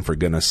 Oregon, for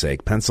goodness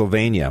sake,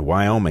 Pennsylvania,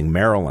 Wyoming,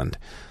 Maryland.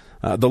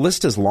 The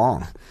list is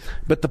long.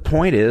 But the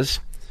point is,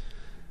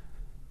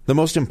 the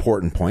most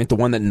important point, the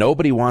one that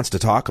nobody wants to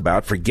talk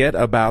about, forget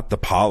about the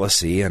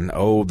policy and,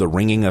 the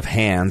wringing of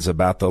hands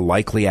about the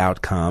likely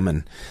outcome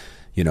and,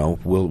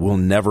 we'll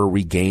never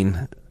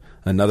regain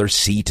another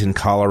seat in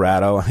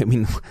Colorado. I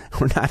mean,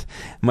 we're not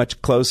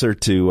much closer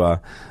to,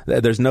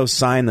 there's no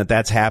sign that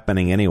that's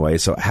happening anyway.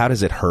 So how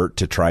does it hurt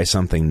to try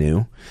something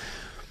new?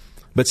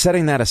 But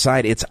setting that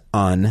aside, it's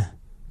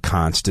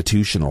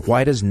unconstitutional.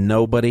 Why does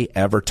nobody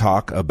ever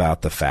talk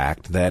about the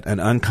fact that an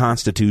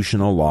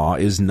unconstitutional law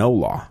is no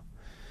law?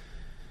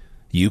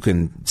 You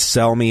can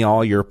sell me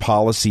all your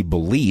policy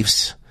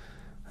beliefs.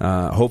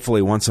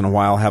 Hopefully once in a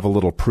while have a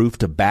little proof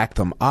to back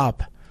them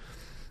up.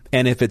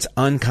 And if it's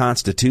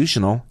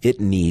unconstitutional, it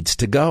needs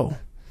to go.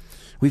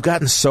 We've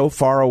gotten so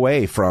far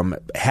away from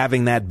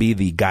having that be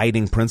the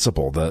guiding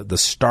principle, the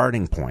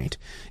starting point.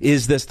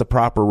 Is this the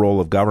proper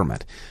role of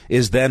government?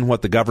 Is then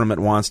what the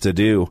government wants to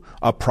do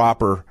a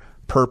proper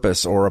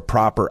purpose or a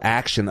proper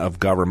action of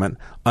government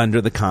under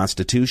the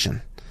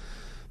Constitution?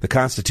 The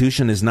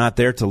Constitution is not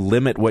there to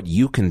limit what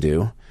you can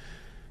do.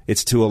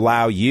 It's to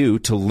allow you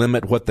to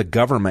limit what the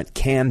government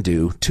can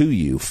do to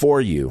you, for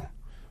you,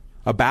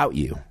 about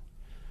you.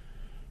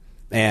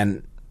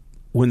 And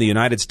when the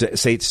United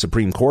States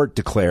Supreme Court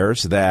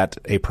declares that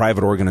a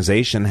private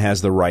organization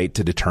has the right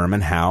to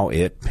determine how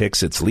it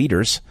picks its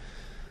leaders,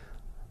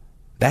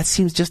 that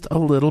seems just a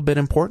little bit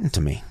important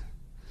to me.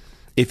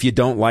 If you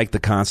don't like the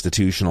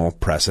constitutional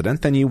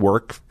precedent, then you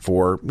work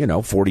for,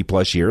 40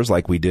 plus years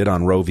like we did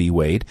on Roe v.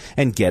 Wade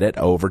and get it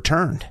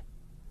overturned.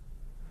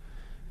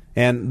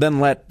 And then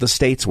let the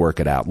states work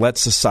it out. Let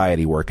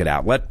society work it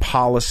out. Let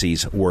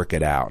policies work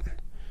it out.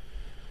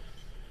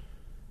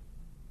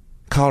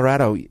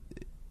 Colorado,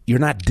 you're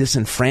not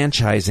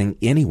disenfranchising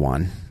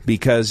anyone,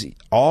 because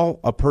all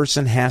a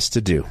person has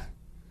to do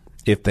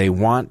if they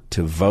want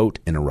to vote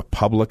in a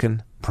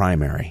Republican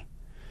primary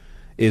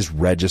is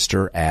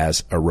register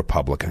as a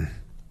Republican.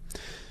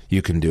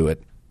 You can do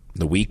it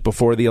the week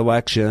before the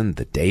election,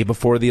 the day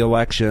before the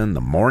election,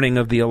 the morning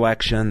of the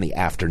election, the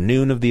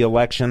afternoon of the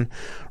election,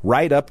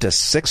 right up to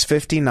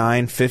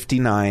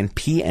 6:59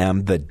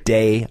 p.m. the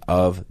day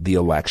of the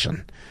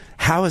election.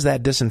 How is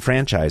that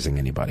disenfranchising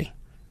anybody?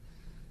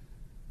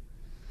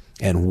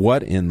 And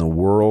what in the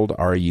world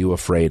are you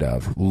afraid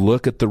of?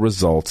 Look at the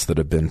results that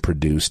have been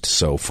produced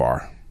so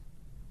far.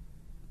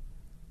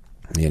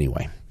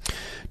 Anyway,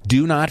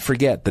 do not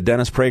forget the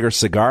Dennis Prager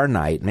Cigar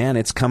Night. Man,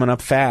 it's coming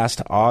up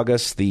fast.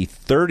 August the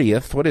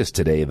 30th. What is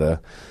today?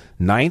 The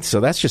 9th? So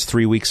that's just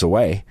 3 weeks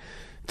away.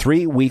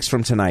 3 weeks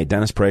from tonight,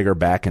 Dennis Prager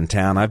back in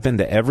town. I've been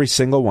to every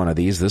single one of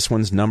these. This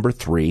one's number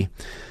 3.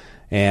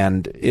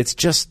 And it's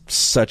just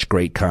such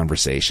great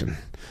conversation.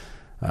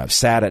 I've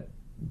sat at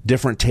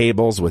different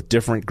tables with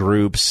different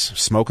groups,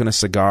 smoking a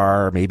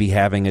cigar, maybe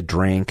having a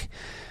drink,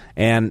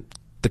 and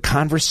the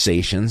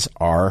conversations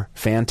are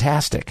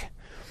fantastic.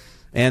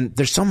 And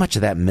there's so much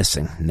of that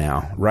missing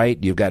now, right?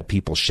 You've got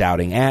people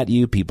shouting at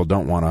you. People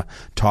don't want to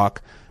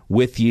talk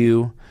with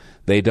you.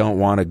 They don't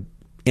want to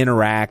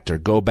interact or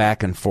go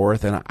back and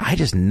forth. And I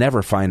just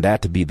never find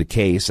that to be the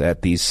case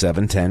at these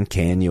 710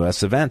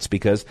 KNUS events,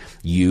 because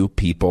you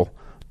people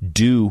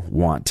do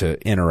want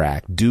to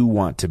interact, do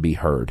want to be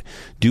heard,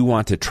 do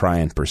want to try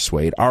and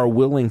persuade, are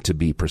willing to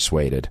be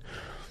persuaded.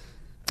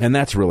 And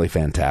that's really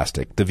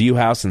fantastic. The View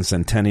House in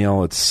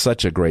Centennial, it's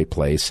such a great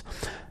place.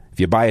 If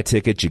you buy a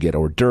ticket, you get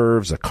hors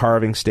d'oeuvres, a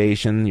carving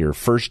station, your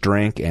first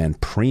drink, and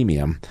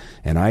premium,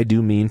 and I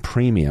do mean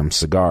premium,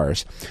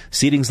 cigars.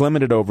 Seating's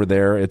limited over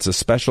there. It's a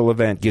special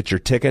event. Get your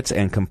tickets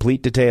and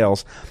complete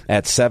details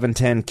at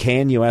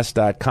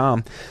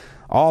 710knus.com.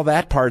 All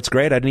that part's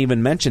great. I didn't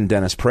even mention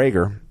Dennis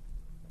Prager.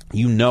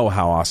 You know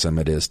how awesome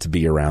it is to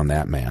be around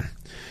that man.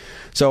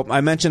 So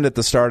I mentioned at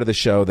the start of the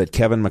show that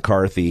Kevin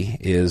McCarthy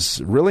is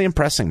really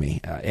impressing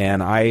me,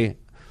 and I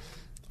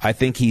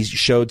think he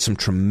showed some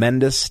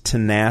tremendous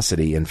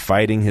tenacity in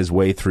fighting his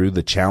way through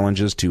the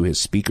challenges to his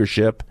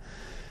speakership.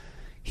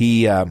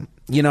 He,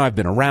 I've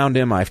been around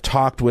him. I've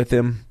talked with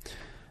him.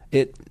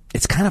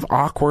 It's kind of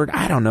awkward.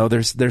 I don't know.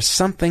 There's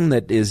something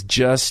that is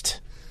just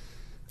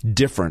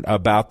different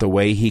about the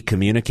way he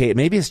communicates.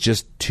 Maybe it's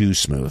just too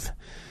smooth. I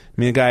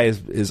mean, the guy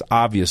is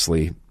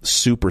obviously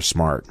super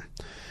smart.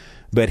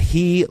 But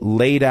he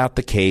laid out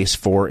the case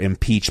for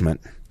impeachment.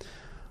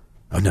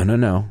 Oh,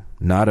 no.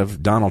 Not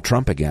of Donald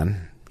Trump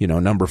again.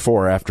 Number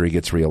 4 after he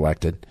gets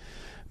reelected.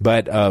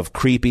 But of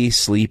creepy,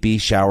 sleepy,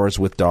 showers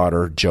with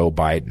daughter Joe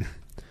Biden.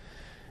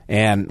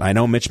 And I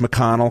know Mitch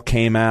McConnell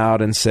came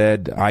out and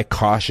said, I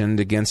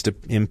cautioned against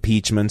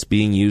impeachments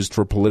being used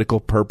for political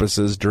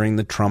purposes during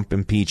the Trump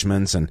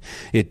impeachments, and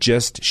it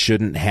just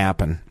shouldn't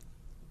happen.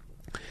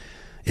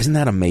 Isn't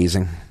that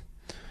amazing?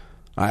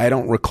 I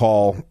don't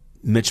recall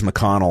Mitch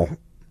McConnell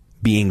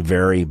being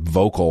very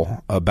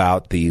vocal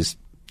about these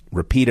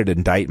repeated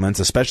indictments,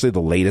 especially the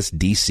latest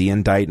D.C.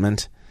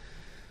 indictment,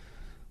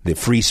 the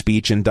free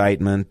speech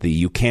indictment, the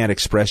you can't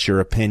express your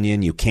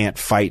opinion, you can't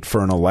fight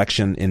for an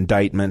election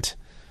indictment.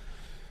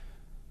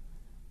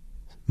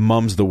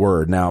 Mum's the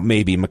word. Now,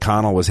 maybe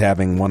McConnell was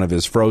having one of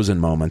his frozen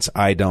moments.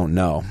 I don't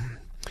know.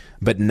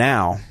 But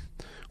now,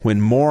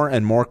 when more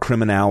and more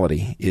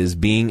criminality is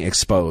being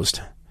exposed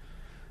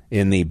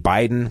in the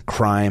Biden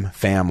crime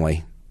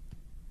family,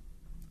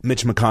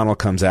 Mitch McConnell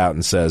comes out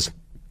and says,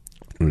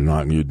 "We're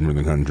not good for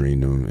the country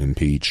to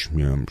impeach.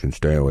 Should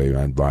stay away.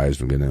 I advise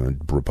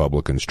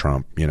Republicans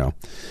Trump." Yeah.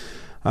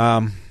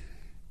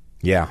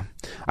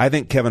 I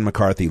think Kevin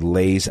McCarthy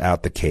lays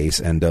out the case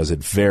and does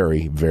it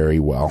very, very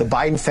well. The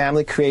Biden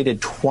family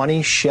created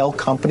 20 shell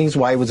companies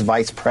while he was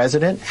vice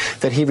president,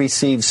 that he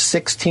received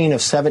 16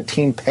 of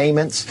 17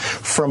 payments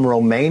from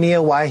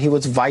Romania while he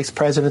was vice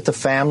president. The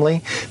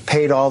family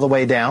paid all the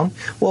way down.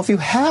 Well, if you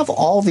have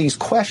all these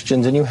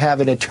questions and you have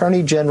an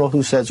attorney general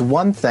who says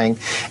one thing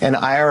and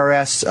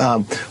IRS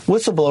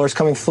whistleblowers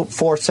coming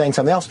forth saying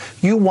something else,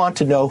 you want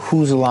to know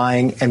who's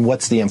lying and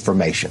what's the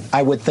information.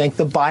 I would think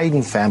the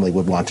Biden family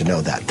would want to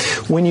know that.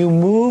 When you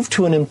move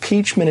to an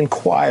impeachment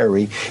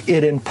inquiry,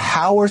 it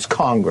empowers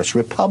Congress,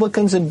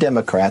 Republicans and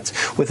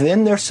Democrats,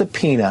 within their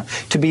subpoena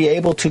to be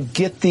able to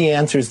get the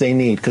answers they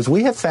need. Because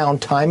we have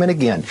found time and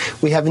again,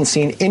 we haven't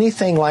seen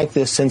anything like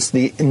this since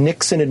the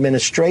Nixon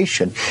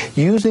administration,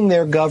 using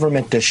their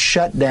government to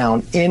shut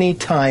down any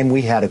time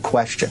we had a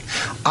question.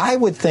 I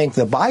would think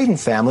the Biden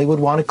family would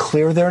want to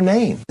clear their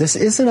name. This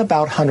isn't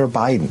about Hunter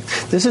Biden.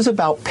 This is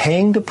about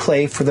paying to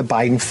play for the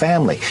Biden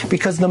family,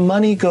 because the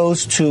money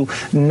goes to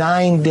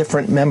 9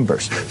 different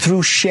members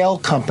through shell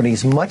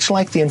companies, much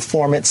like the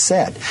informant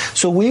said.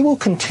 So we will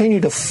continue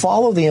to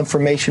follow the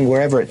information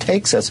wherever it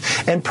takes us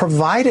and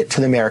provide it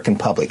to the American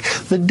public.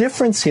 The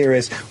difference here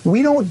is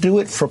we don't do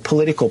it for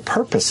political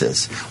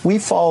purposes. We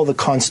follow the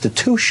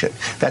Constitution.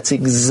 That's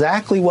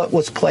exactly what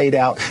was played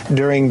out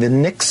during the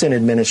Nixon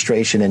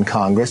administration in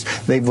Congress.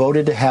 They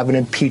voted to have an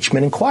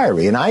impeachment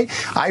inquiry. And I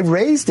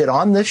raised it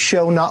on this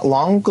show not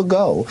long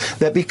ago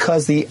that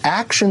because the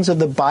actions of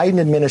the Biden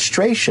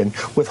administration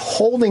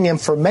withholding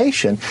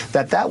information,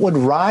 that would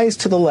rise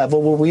to the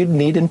level where we'd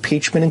need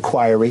impeachment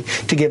inquiry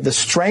to give the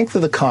strength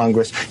of the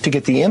Congress to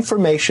get the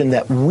information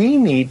that we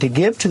need to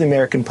give to the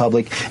American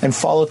public and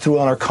follow through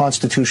on our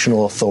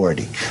constitutional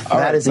authority.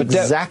 That is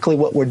exactly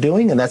what we're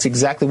doing, and that's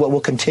exactly what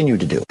we'll continue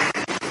to do.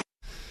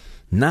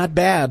 Not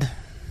bad.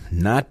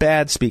 Not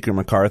bad, Speaker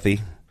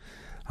McCarthy.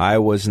 I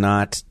was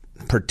not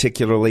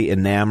particularly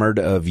enamored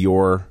of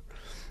your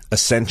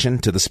ascension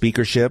to the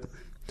speakership.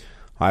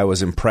 I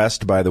was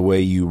impressed by the way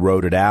you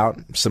wrote it out,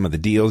 some of the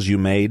deals you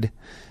made,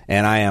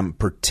 and I am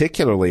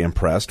particularly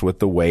impressed with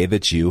the way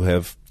that you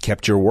have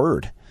kept your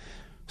word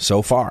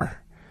so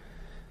far.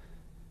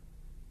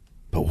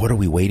 But what are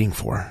we waiting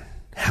for?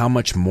 How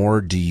much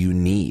more do you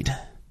need?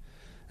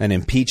 An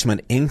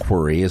impeachment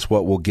inquiry is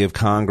what will give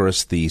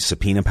Congress the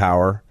subpoena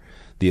power,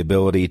 the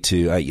ability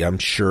to,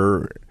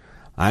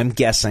 I'm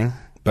guessing,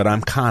 but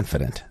I'm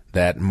confident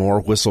that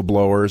more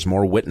whistleblowers,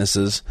 more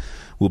witnesses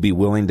will be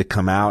willing to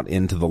come out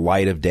into the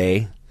light of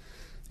day.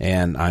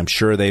 And I'm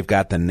sure they've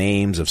got the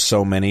names of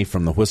so many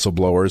from the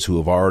whistleblowers who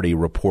have already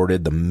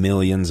reported the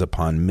millions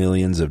upon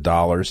millions of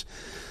dollars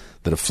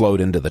that have flowed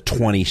into the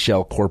 20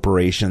 shell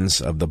corporations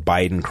of the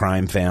Biden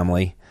crime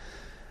family.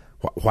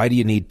 Why do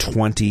you need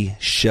 20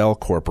 shell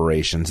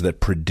corporations that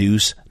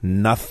produce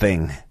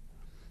nothing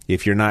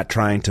if you're not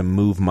trying to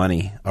move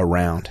money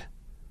around?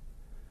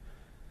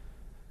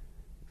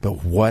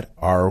 But what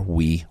are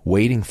we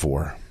waiting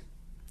for?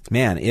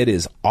 Man, it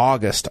is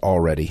August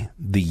already,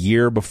 the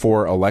year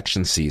before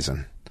election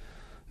season.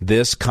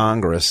 This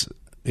Congress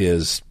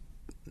is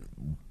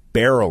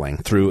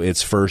barreling through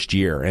its first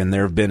year, and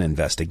there have been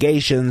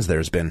investigations,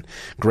 there's been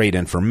great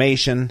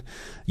information.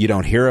 You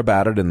don't hear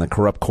about it in the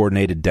corrupt,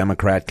 coordinated,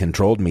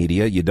 Democrat-controlled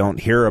media. You don't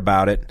hear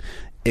about it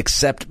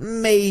except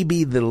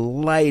maybe the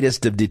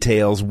lightest of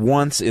details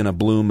once in a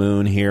blue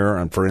moon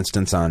here, for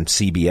instance, on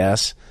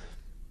CBS.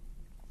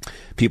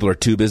 People are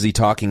too busy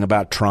talking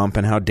about Trump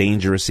and how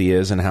dangerous he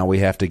is and how we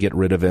have to get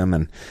rid of him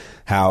and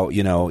how,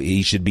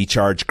 he should be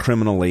charged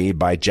criminally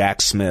by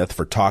Jack Smith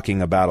for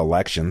talking about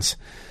elections.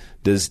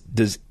 Does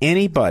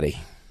anybody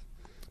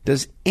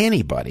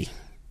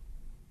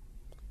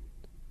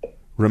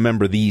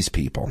remember these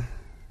people?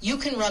 You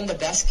can run the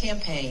best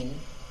campaign.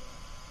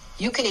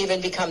 You can even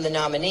become the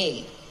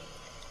nominee.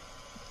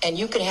 And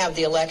you can have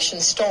the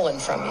election stolen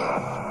from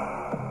you.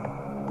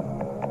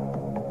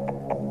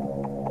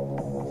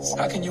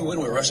 How can you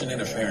win with Russian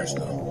interference,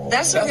 though?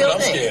 That's the real what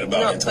I'm thing. scared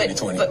about in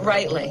 2020. But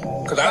rightly.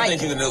 Because I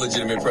think he's an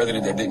illegitimate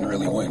president that didn't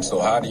really win. So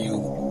how do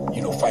you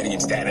fight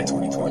against that in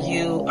 2020?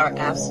 You are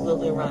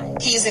absolutely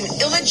right. He's an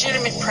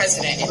illegitimate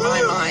president in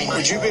my mind.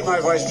 Would you be my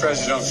vice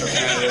presidential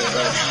candidate?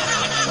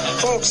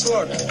 Folks,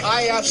 look,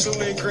 I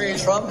absolutely agree.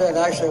 Trump didn't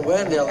actually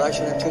win the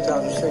election in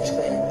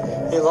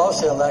 2016. He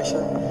lost the election,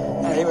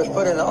 and he was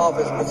put into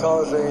office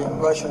because the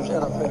Russians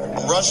interfered.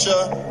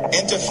 Russia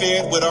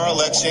interfered with our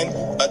election,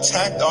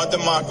 attacked our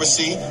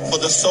democracy for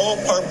the sole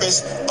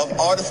purpose of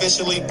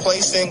artificially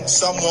placing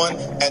someone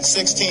at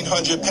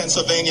 1600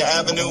 Pennsylvania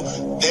Avenue.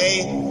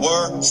 They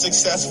were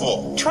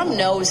successful. Trump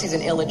knows he's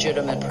an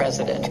illegitimate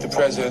president. The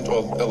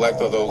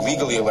president-elect, although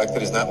legally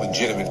elected, is not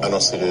legitimate. I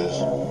don't see this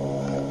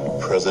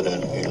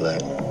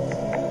president-elect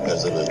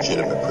as a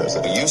legitimate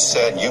president. You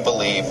said you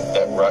believe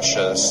that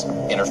Russia's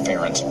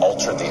interference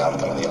altered the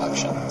outcome of the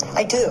election.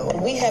 I do.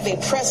 We have a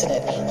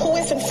president who,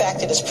 if in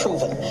fact it is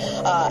proven,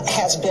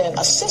 has been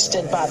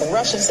assisted by the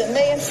Russians and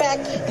may in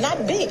fact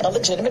not be a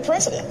legitimate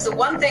president. The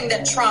one thing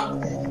that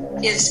Trump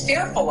is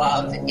fearful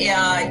of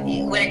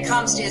when it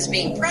comes to his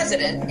being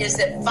president is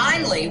that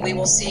finally we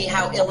will see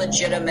how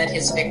illegitimate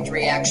his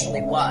victory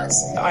actually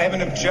was. I have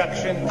an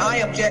objection. I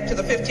object to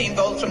the 15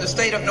 votes from the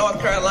state of North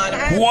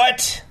Carolina.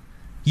 What?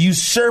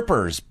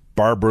 Usurpers.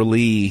 Barbara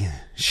Lee,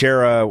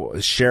 Sharon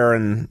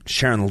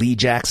Lee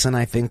Jackson,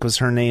 I think was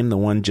her name, the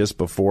one just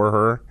before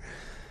her.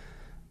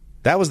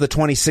 That was the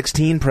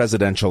 2016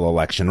 presidential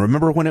election.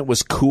 Remember when it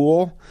was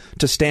cool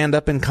to stand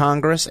up in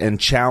Congress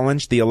and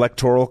challenge the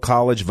Electoral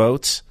College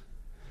votes?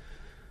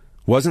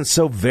 Wasn't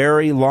so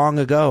very long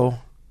ago.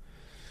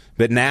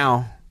 But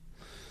now,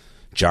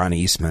 John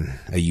Eastman,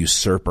 a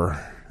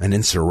usurper, an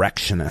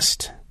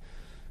insurrectionist.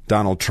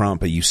 Donald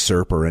Trump, a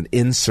usurper, an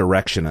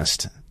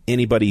insurrectionist.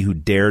 Anybody who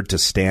dared to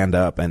stand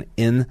up, an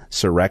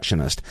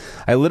insurrectionist.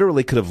 I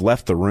literally could have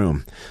left the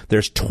room.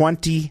 There's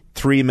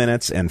 23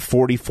 minutes and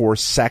 44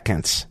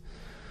 seconds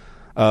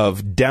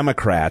of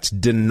Democrats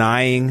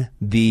denying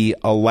the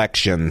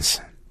elections.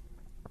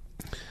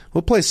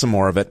 We'll play some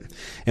more of it,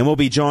 and we'll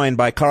be joined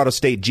by Colorado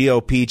State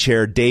GOP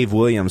Chair Dave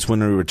Williams when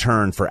we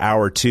return for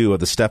Hour 2 of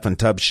the Steffan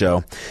Tubbs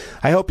Show.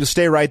 I hope you'll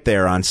stay right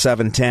there on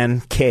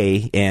 710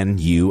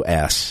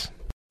 KNUS.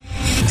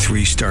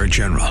 3-star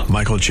General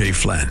Michael J.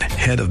 Flynn,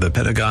 head of the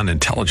Pentagon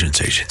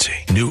Intelligence Agency,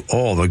 knew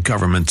all the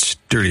government's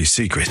dirty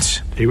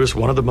secrets. He was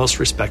one of the most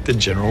respected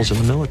generals in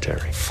the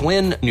military.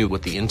 Flynn knew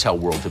what the intel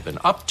world had been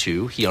up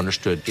to. He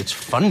understood its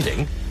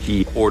funding.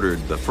 He ordered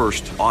the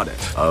first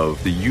audit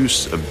of the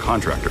use of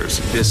contractors.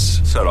 This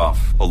set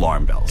off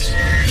alarm bells.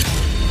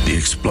 The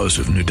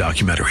explosive new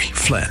documentary,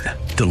 Flynn,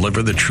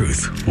 Deliver the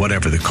Truth,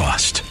 Whatever the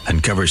Cost,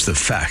 uncovers the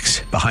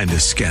facts behind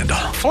this scandal.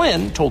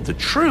 Flynn told the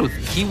truth.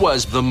 He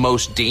was the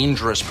most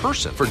dangerous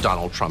person for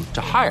Donald Trump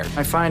to hire.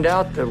 I find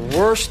out the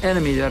worst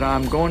enemy that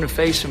I'm going to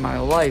face in my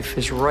life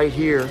is right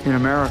here in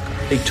America.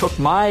 They took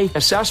my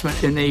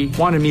assessment and they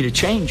wanted me to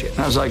change it. And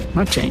I was like, I'm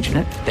not changing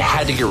it. They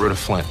had to get rid of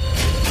Flynn.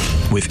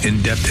 With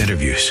in-depth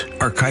interviews,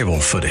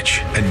 archival footage,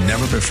 and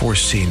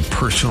never-before-seen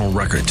personal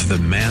records of the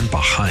man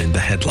behind the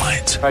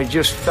headlines. I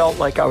just felt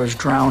like I was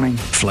drowning.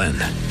 Flynn,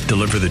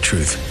 Deliver the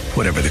Truth,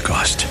 Whatever the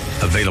Cost.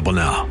 Available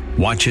now.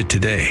 Watch it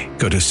today.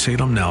 Go to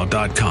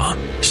salemnow.com.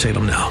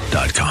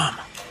 salemnow.com.